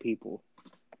Grill people.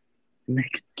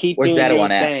 Keep Where's doing that your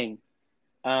one at? thing.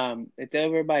 It's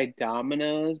over by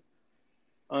Domino's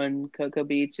on Cocoa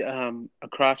Beach,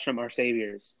 across from Our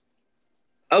Saviors.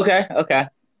 Okay.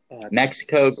 Uh,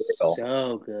 Mexico Grill.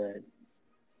 so good.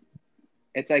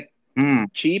 It's like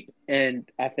Mm. cheap and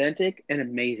authentic and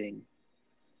amazing.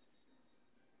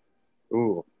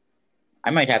 Ooh,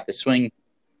 I might have to swing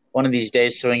one of these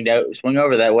days. Swing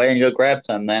over that way and go grab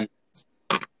some. Then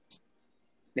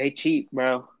They cheap,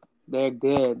 bro. They're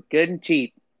good and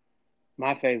cheap.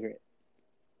 My favorite.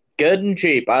 good and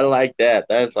cheap. I like that.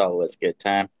 That's always a good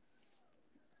time.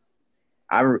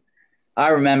 I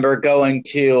remember going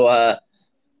to I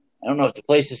don't know if the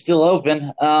place is still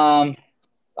open. On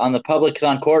the Publix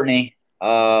on Courtney.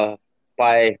 By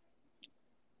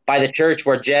the church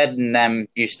where Jed and them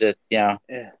used to Yeah.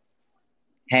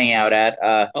 hang out at.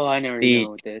 Oh, I know where the- you're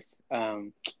going with this.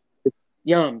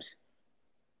 Yums.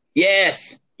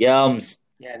 Yes, Yums.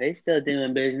 Yeah, they still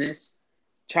doing business.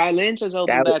 Chai Lynch is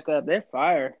open That was- back up. They're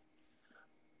fire.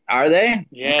 Are they?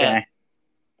 Yeah. Okay.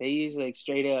 They use like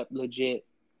straight up legit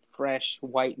fresh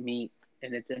white meat,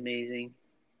 and it's amazing.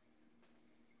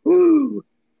 Woo.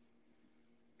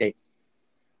 Hey,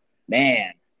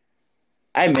 man,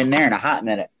 I haven't been there in a hot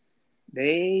minute.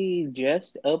 They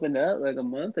just opened up like a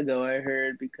month ago, I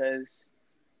heard, because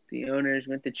the owners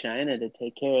went to China to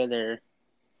take care of their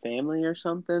family or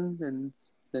something, and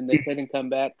then they couldn't come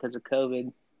back because of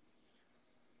COVID,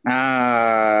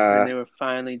 and they were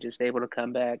finally just able to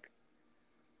come back.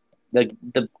 The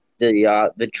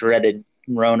dreaded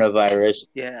coronavirus.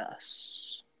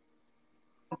 Yes.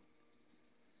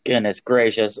 Goodness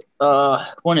gracious.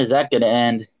 When is that going to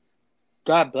end?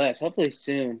 God bless. Hopefully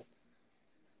soon.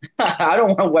 I don't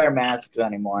want to wear masks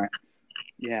anymore.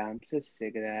 Yeah, I'm so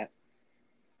sick of that.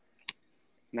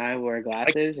 Now I wear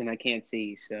glasses and I can't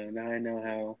see, so now I know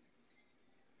how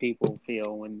people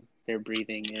feel when they're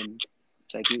breathing, and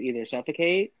it's like you either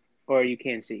suffocate or you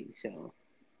can't see. So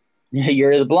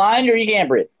You're either blind or you can't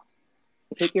breathe.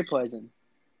 pick your poison.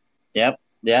 Yep.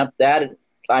 That.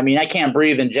 I mean, I can't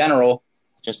breathe in general,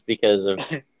 just because of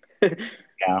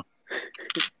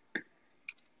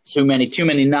too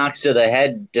many knocks to the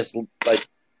head. Just like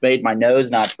made my nose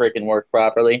not freaking work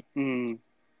properly.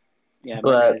 Yeah, my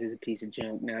But- nose is a piece of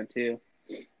junk now too.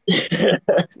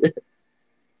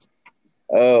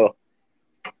 Oh,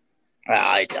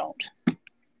 I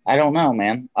don't know,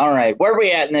 man. All right, where are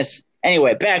we at in this?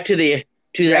 Anyway, back to the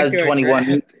Back to our 2021.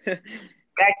 draft.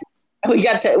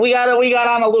 Back to, we got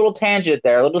on a little tangent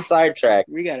there, a little sidetrack.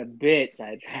 We got a bit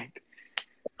sidetracked.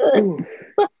 Ooh.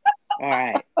 All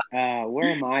right. Where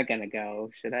am I gonna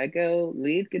go? Should I go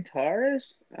lead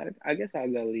guitarist? I guess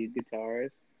I'll go lead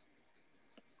guitarist.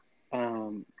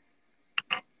 Um,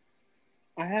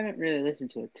 I haven't really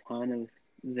listened to a ton of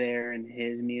their and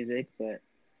his music, but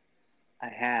I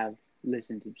have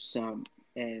listened to some,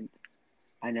 and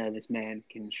I know this man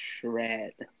can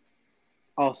shred.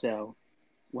 Also,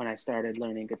 when I started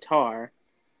learning guitar,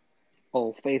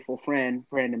 old faithful friend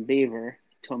Brandon Beaver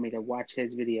told me to watch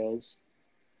his videos,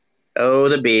 Oh,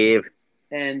 the beef.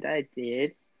 and I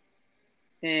did.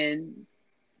 And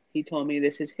he told me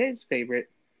this is his favorite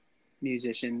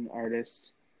musician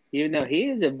artist, even though he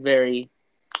is a very,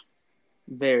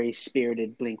 very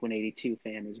spirited Blink 182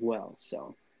 fan as well.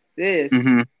 So this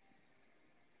Mm-hmm.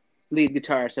 lead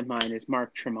guitarist of mine is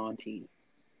Mark Tremonti.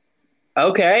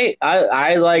 Okay, I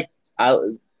I like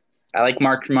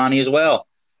Mark Tremonti as well.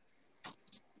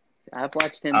 I've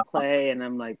watched him play, and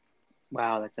I'm like,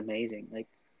 wow, that's amazing. Like,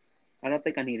 I don't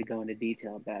think I need to go into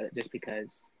detail about it, just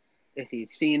because if you've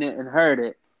seen it and heard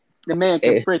it, the man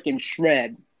can If freaking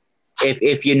shred.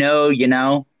 if you know, you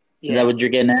know. Is that Yeah, what you're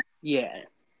getting at? yeah.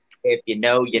 If you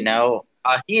know, you know.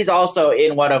 He's also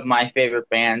in one of my favorite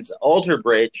bands, Alter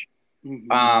Bridge.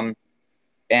 Hmm. Um,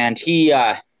 and he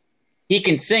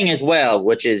can sing as well,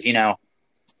 which is A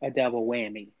double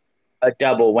whammy. a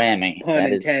double whammy. Pun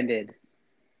That is intended.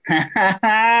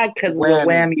 because of the Whammy.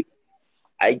 whammy.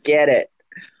 I get it.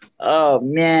 Oh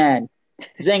man,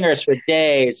 singers for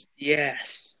days.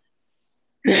 Yes.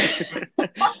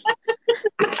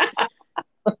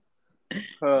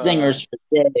 Singers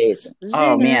for days.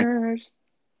 Oh man. Zingers.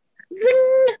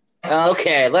 Zing.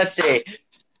 Okay, let's see.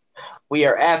 We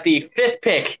are at the fifth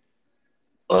pick.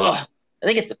 Ugh, I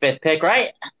think it's the fifth pick, right?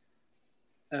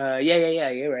 Yeah.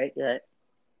 You're right. You're right.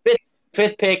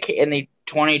 Fifth pick in the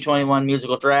 2021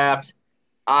 musical draft.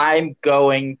 I'm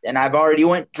going, and I've already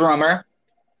went drummer.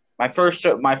 My first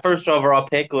overall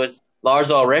pick was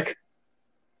Lars Ulrich.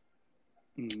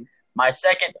 Mm-hmm. My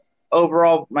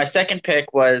second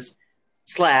pick was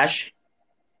Slash.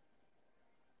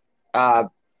 Uh,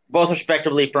 both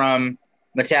respectively from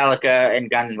Metallica and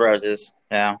Guns N' Roses.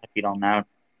 Yeah, if you don't know,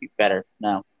 you better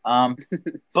know.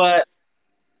 But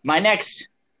my next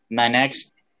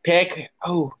pick.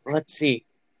 Oh, let's see.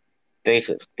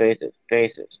 Bases.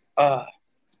 I'm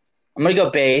gonna go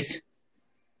bass,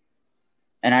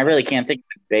 and I really can't think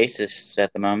of bassists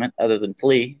at the moment other than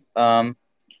Flea. And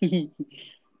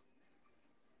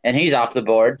he's off the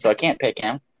board, so I can't pick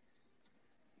him.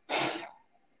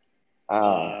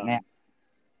 Oh man. um,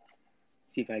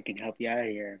 See if I can help you out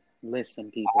here. List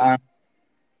some people. Uh,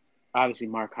 Obviously,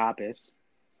 Mark Hoppus.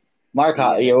 Mark,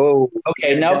 So you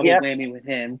okay, got a nope, double yep. whammy with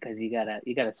him because you got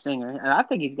a singer, and I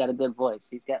think he's got a good voice.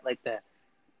 He's got like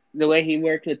the way he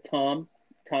worked with Tom.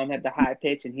 Tom had the high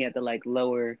pitch, and he had the like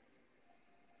lower.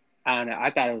 I don't know.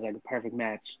 I thought it was like a perfect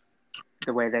match.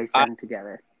 The way they I, sang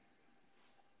together.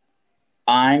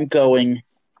 I'm going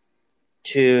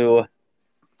to.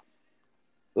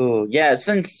 Ooh, yeah.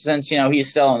 Since he's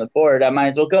still on the board, I might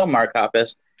as well go Mark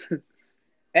Hoppus.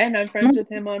 And I'm friends with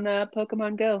him on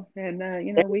Pokemon Go,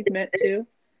 and we've met too.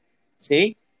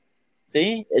 See,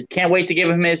 I can't wait to give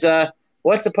him his.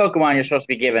 What's the Pokemon you're supposed to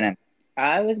be giving him?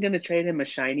 I was gonna trade him a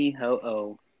shiny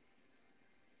Ho-Oh.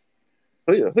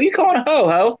 Who you calling a ho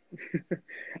ho?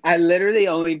 I literally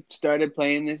only started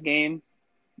playing this game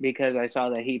because I saw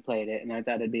that he played it, and I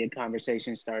thought it'd be a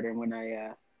conversation starter when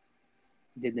I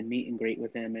did the meet and greet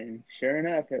with him, and sure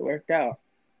enough, it worked out.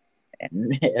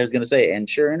 And I was gonna say, and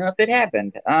sure enough, it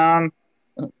happened.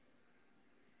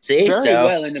 See, Very so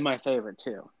well into my favorite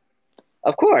too.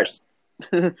 of course,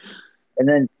 and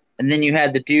then you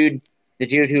had the dude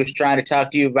who was trying to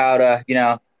talk to you about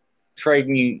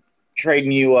trading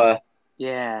you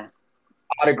Yeah.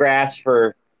 autographs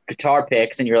for guitar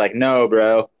picks, and you're like, no,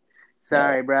 bro. Uh,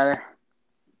 Sorry, brother.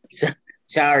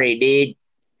 sorry, dude.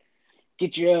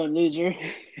 Get your own, loser.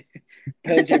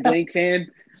 Toad's your Blink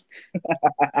fan.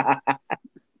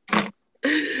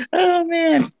 Oh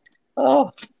man.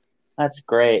 Oh, that's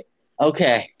great.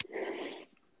 Okay,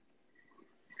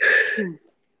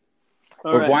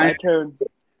 All we're right, my winding turn.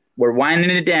 we're winding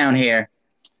it down here.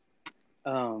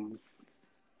 Um,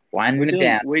 we're Winding it doing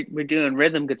down. we're doing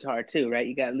rhythm guitar too, right?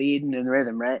 You got lead and then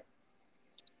rhythm, right?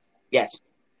 Yes.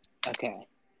 Okay.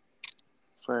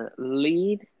 For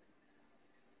lead,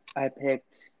 I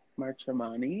picked Mark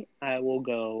Tremonti. I will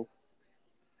go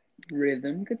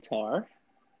rhythm guitar,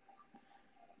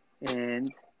 and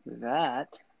that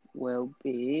will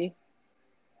be.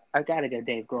 I gotta go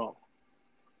Dave Grohl.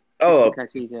 just Oh,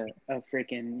 because he's a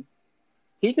freaking.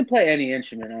 He could play any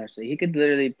instrument. Honestly, he could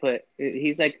literally put.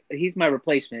 He's my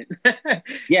replacement.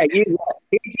 yeah,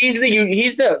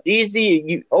 he's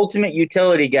the ultimate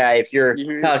utility guy. If you're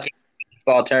Mhm. talking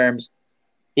baseball terms,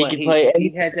 he What could play he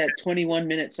any. has that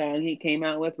 21-minute song he came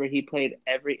out with where he played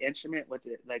every instrument. What's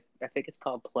it like? I think it's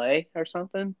called Play or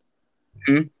something.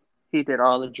 Hmm? He did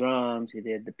all the drums. He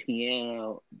did the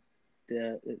piano.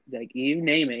 The like you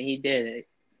name it, he did it.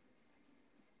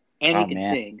 And he Oh could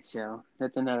man, sing, so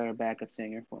that's another backup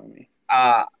singer for me.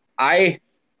 uh, I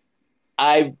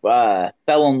I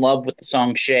fell in love with the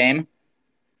song "Shame."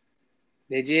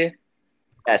 Did you?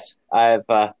 Yes, I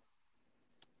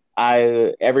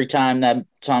every time that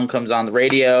song comes on the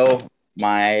radio,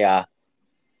 my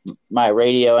my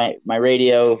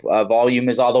radio volume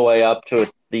is all the way up to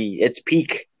its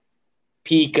peak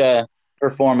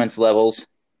performance levels.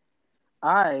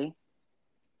 I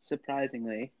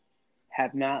surprisingly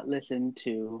have not listened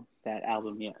to that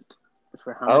album yet.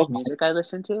 For how much Oh, music I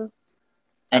listen to, I've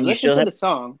and you listened still to have the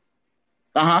song.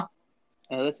 uh-huh.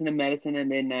 I listened to Medicine at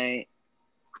Midnight,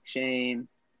 Shame,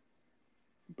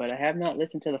 but I have not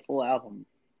listened to the full album.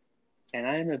 And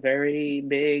I am a very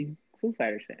big Foo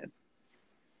Fighters fan.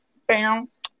 Bow,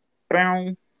 bow,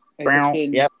 I've just bow.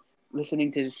 been Yep.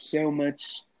 listening to so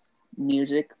much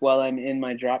music while I'm in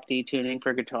my drop D tuning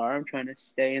for guitar. I'm trying to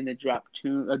stay in the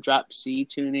drop C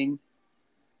tuning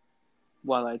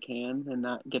while I can and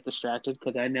not get distracted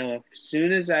because I know as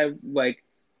soon as I like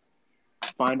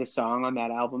find a song on that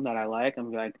album that I like,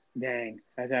 I'm like, dang,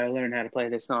 I gotta learn how to play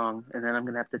this song, and then I'm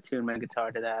gonna have to tune my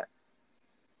guitar to that.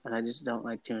 And I just don't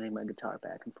like tuning my guitar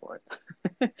back and forth.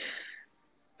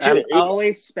 I'm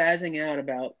always spazzing out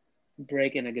about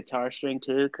breaking a guitar string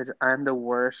too because I'm the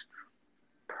worst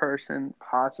person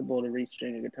possible to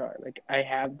restring a guitar. Like I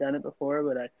have done it before,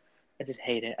 but I just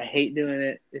hate it. I hate doing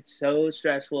it. It's so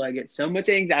stressful. I get so much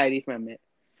anxiety from it.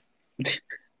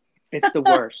 It's the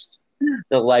worst.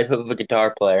 The life of a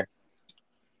guitar player.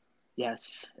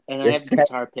 Yes. And I It's have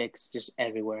guitar picks just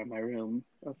everywhere in my room.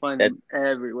 I find that them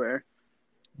everywhere.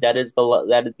 that is the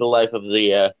life of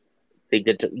the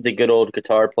good old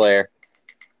guitar player.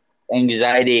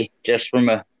 Anxiety just from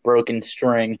a broken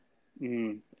string.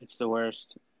 It's the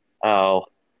worst. Oh,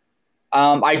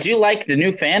 I do like the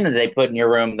new fan that they put in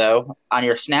your room though on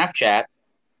your Snapchat.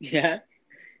 Yeah.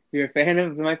 You're a fan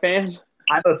of my fan?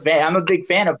 I'm a fan. I'm a big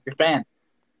fan of your fan.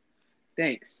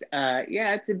 Thanks.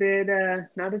 Yeah, it's a bit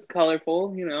not as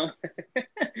colorful, you know.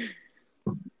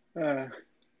 uh,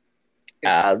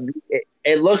 it's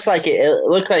It looks like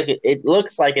it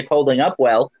looks like it's holding up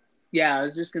well. yeah, I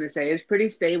was just gonna say it's pretty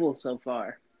stable so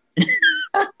far.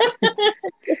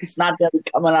 It's not going to be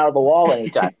coming out of the wall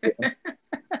anytime soon.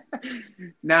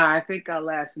 Nah, I think I'll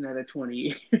last another 20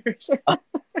 years.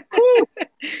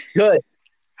 Good.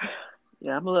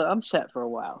 Yeah, I'm set for a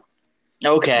while.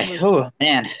 Okay. Oh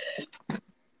man.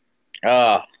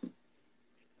 Oh,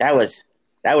 that was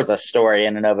a story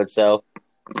in and of itself.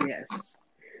 Yes.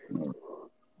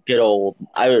 Good old.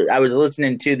 I was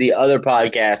listening to the other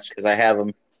podcasts because I have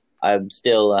them. I'm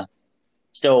still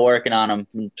working on them,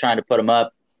 and trying to put them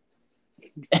up.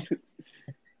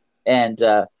 And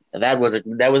that was a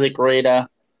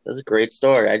great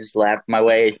story. I just laughed my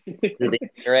way through the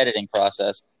entire editing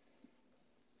process.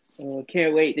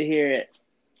 Can't wait to hear it.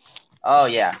 Oh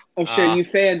yeah. I'm sure you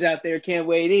fans out there can't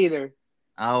wait either.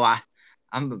 Oh,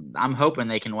 I'm hoping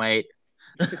they can wait.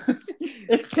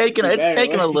 It's taken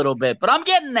a little bit, but I'm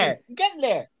getting there.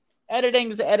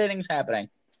 Editing's happening.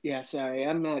 Yeah, sorry,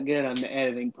 I'm not good on the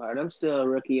editing part. I'm still a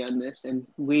rookie on this, and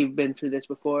we've been through this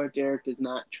before. Derek does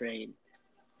not train.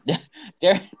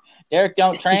 Derek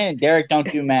don't train. Derek don't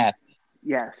do math.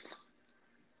 Yes.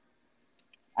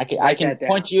 I can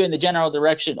point you in the general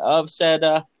direction of said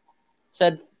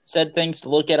things to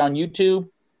look at on YouTube,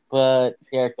 but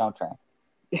Derek don't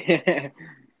train.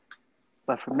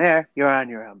 But from there, you're on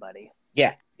your own, buddy.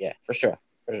 Yeah, for sure.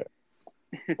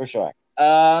 For sure.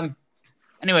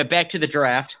 Anyway, back to the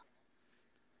draft.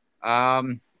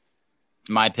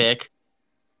 My pick.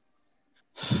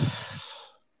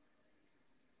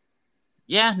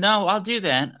 Yeah, no, I'll do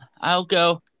that. I'll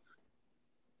go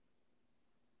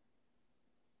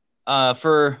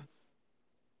for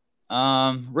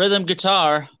rhythm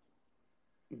guitar.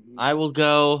 Mm-hmm. I will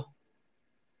go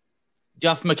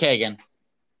Duff McKagan.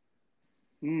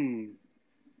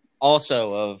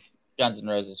 Also of Guns N'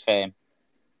 Roses fame.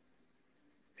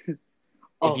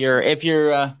 If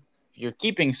you're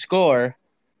keeping score,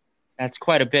 that's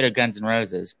quite a bit of Guns N'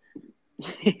 Roses.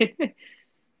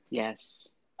 Yes.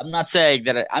 I'm not saying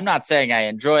I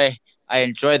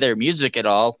enjoy their music at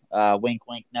all. Wink,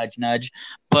 wink, nudge, nudge.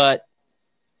 But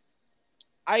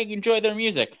I enjoy their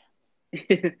music.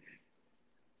 I've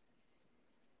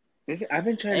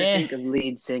been trying to think of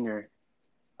lead singer.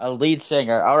 A lead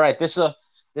singer. All right, is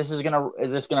this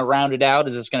gonna round it out?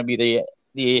 Is this gonna be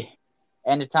the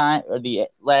end of time or the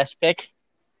last pick?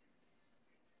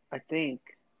 I think.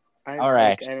 All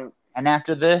right. I don't. And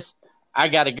after this, I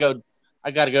gotta go.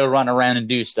 I gotta go run around and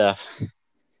do stuff.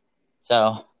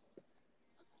 So.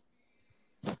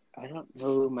 I don't know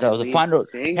who my So the lead final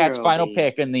singer Pat's will final be.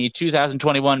 pick in the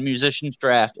 2021 musicians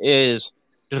draft is.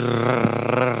 Oh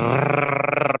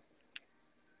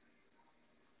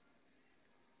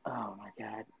my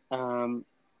god.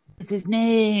 What's his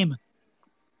name?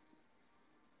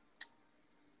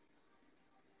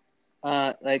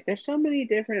 Like there's so many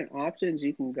different options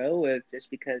you can go with,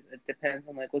 just because it depends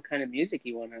on like what kind of music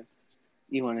you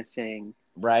wanna sing.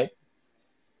 Right.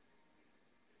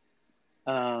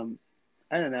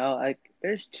 I don't know. Like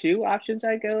there's two options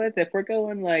I go with. If we're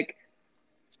going like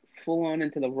full on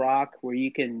into the rock where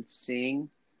you can sing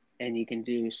and you can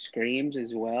do screams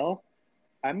as well,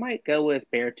 I might go with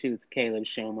Beartooth's Caleb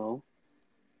Shomo.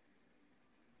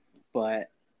 But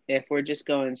if we're just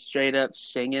going straight up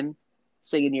singing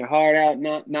your heart out,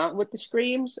 not with the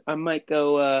screams, I might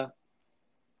go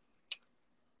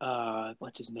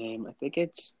what's his name? I think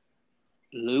it's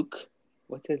Luke.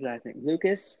 What's his last name?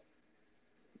 Lucas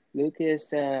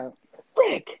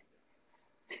Frick.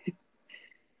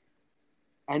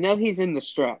 I know he's in the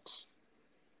Struts.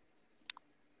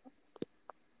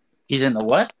 He's in the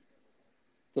what?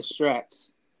 The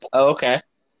Struts. Oh, okay.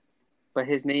 But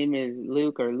his name is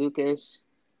Luke or Lucas.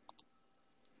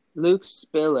 Luke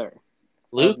Spiller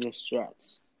Luke of the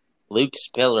Struts. Luke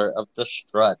Spiller of the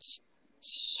Struts.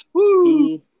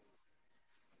 Woo!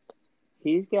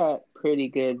 He's got pretty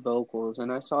good vocals,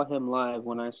 and I saw him live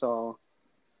when I saw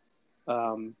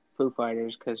Foo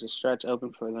Fighters, because the Struts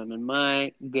opened for them, and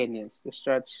my goodness, the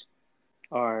Struts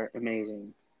are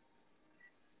amazing.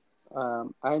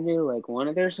 I knew like one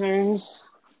of their songs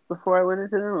before I went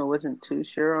into them. I wasn't too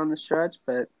sure on the Struts,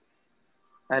 but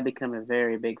I become a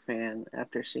very big fan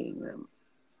after seeing them.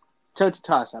 So it's a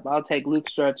toss-up. I'll take Luke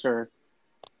Struts or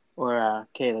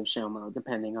Caleb Shomo,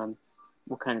 depending on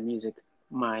what kind of music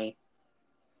my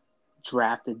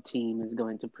drafted team is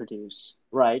going to produce.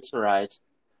 Right.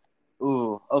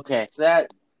 Ooh, okay. So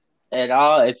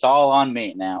it's all on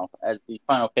me now as the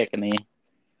final pick in the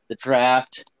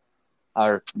draft,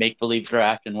 our make believe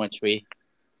draft in which we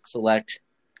select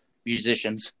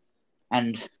musicians,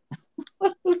 and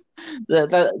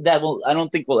that will I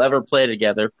don't think we'll ever play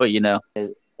together, but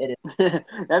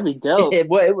that'd be dope.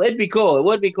 It'd be cool. It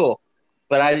would be cool,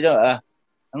 but I don't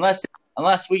unless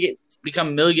we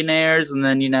become millionaires and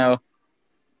then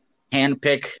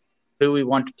handpick who we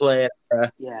want to play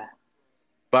at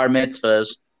bar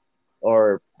mitzvahs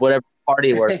or whatever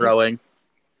party we're throwing.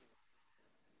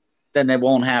 Then it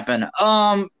won't happen.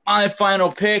 My final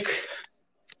pick.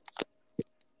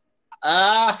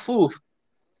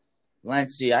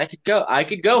 Let's see. I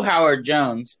could go Howard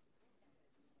Jones.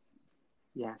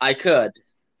 Yeah. I could.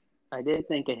 I did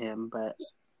think of him, but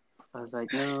I was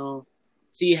like, no.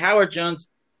 See, Howard Jones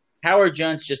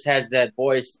just has that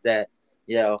voice that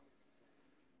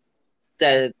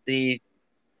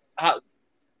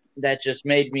that just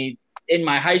made me in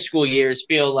my high school years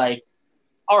feel like,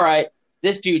 all right,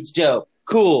 this dude's dope,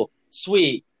 cool,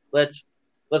 sweet. Let's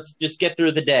just get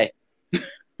through the day.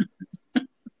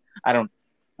 I don't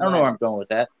know where I'm going with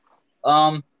that.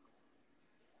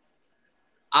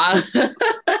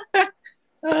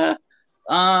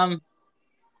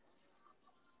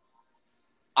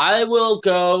 I will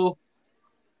go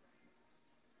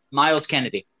Miles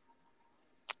Kennedy.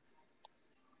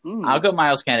 I'll go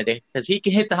Miles Kennedy because he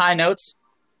can hit the high notes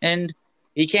and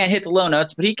he can't hit the low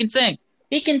notes, but he can sing.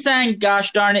 He can sing.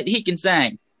 Gosh darn it, he can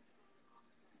sing.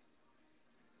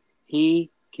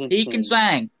 He can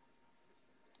sing.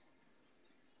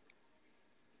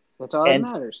 That's all that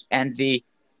matters. And the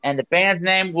band's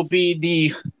name will be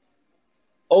the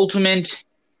ultimate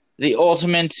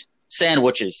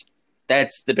sandwiches.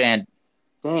 That's the band.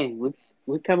 Dang,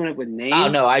 we're coming up with names. Oh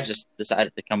no, I just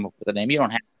decided to come up with a name. You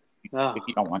don't have to if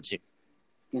you don't want to. I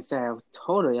can say I was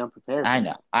totally unprepared. I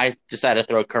know. I decided to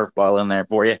throw a curveball in there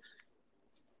for you.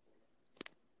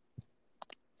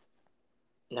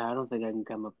 Yeah, I don't think I can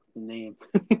come up with a name.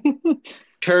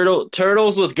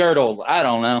 Turtles with girdles. I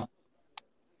don't know.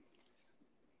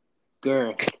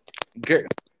 Girth.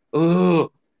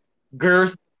 Ooh.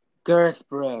 Girth. Girth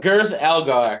Brooks. Girth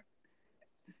Algar.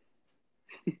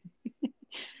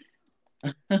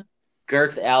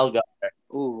 Girth Algar.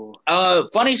 Ooh.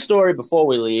 Funny story before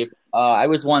we leave. I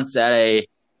was once at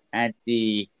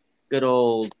the good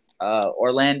old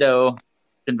Orlando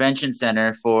Convention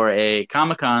Center for a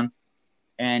Comic-Con,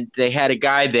 and they had a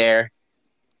guy there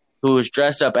who was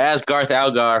dressed up as Garth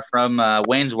Algar from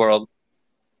Wayne's World,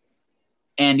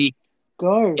 and he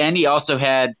also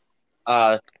had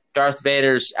Darth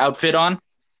Vader's outfit on.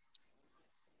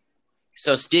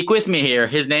 So stick with me here.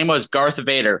 His name was Garth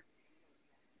Vader.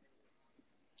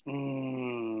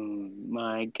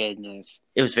 My goodness.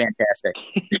 It was fantastic.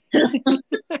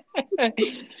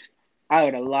 I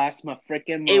would have lost my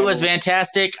freaking marbles. It was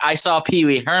fantastic. I saw Pee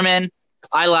Wee Herman.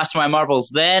 I lost my marbles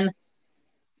then.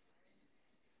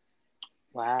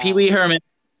 Wow. Pee Wee Herman.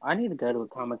 I need to go to a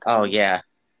Comic-Con. Oh, yeah.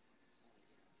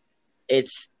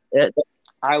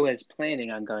 I was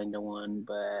planning on going to one,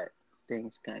 but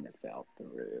things kind of fell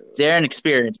through. They're an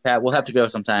experience, Pat. We'll have to go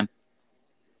sometime.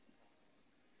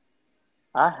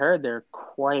 I heard they're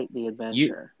quite the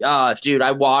adventure. Dude,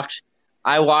 I walked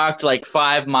like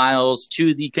 5 miles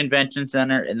to the convention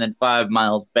center and then 5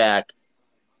 miles back.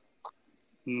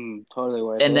 Totally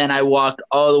worth it. And then I walked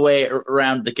all the way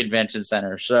around the convention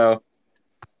center. So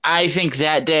I think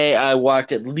that day I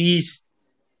walked at least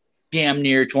damn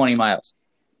near 20 miles.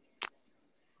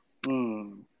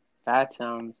 That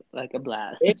sounds like a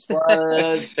blast. It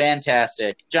was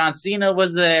fantastic. John Cena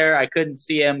was there. I couldn't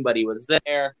see him, but he was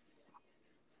there.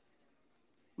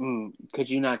 Could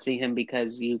you not see him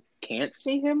because you can't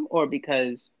see him, or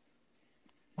because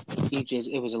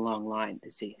it was a long line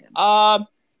to see him?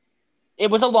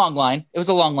 It was a long line.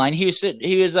 He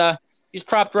was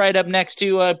propped right up next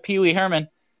to Pee Wee Herman.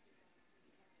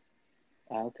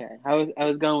 Okay, I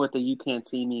was going with the "you can't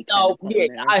see me."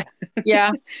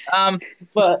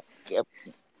 But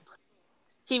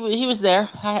he was there.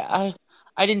 I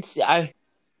didn't see.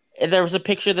 There was a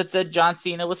picture that said John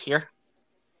Cena was here.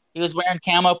 He was wearing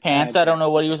camo pants. I don't know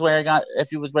what he was wearing. If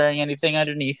he was wearing anything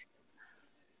underneath.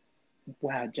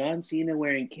 Wow, John Cena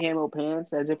wearing camo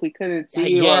pants, as if we couldn't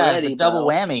see you already. Yeah, it's a double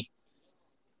whammy.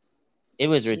 It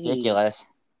was ridiculous.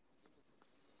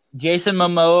 Jason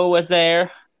Momoa was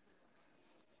there.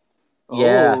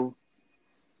 Yeah.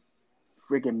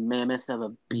 Freaking mammoth of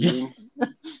a being.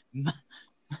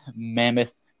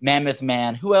 Mammoth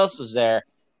man. Who else was there?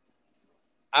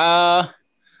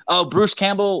 Bruce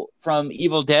Campbell from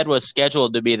Evil Dead was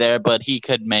scheduled to be there, but he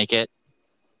couldn't make it.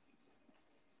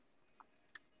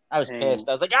 I was pissed.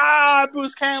 I was like,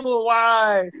 Bruce Campbell,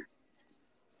 why?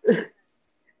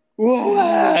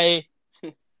 Why?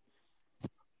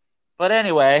 But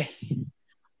anyway,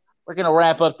 we're going to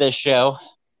wrap up this show.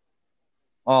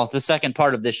 Well, the second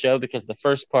part of this show, because the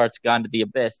first part's gone to the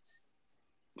abyss.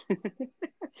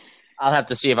 I'll have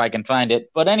to see if I can find it.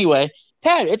 But anyway,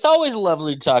 Pat, it's always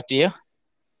lovely to talk to you.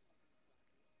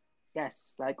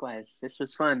 Yes, likewise. This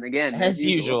was fun again. As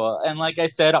usual. And like I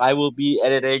said, I will be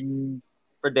editing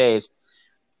for days.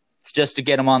 It's just to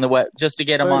get them on the web, just to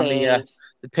get them on the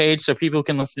page so people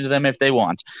can listen to them if they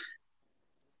want.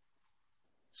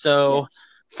 So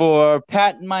for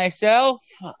Pat and myself,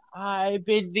 I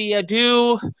bid thee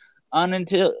adieu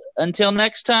until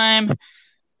next time.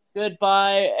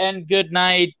 Goodbye and good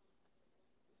night.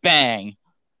 Bang.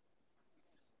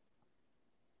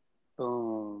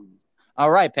 Boom. All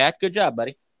right, Pat. Good job,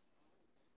 buddy.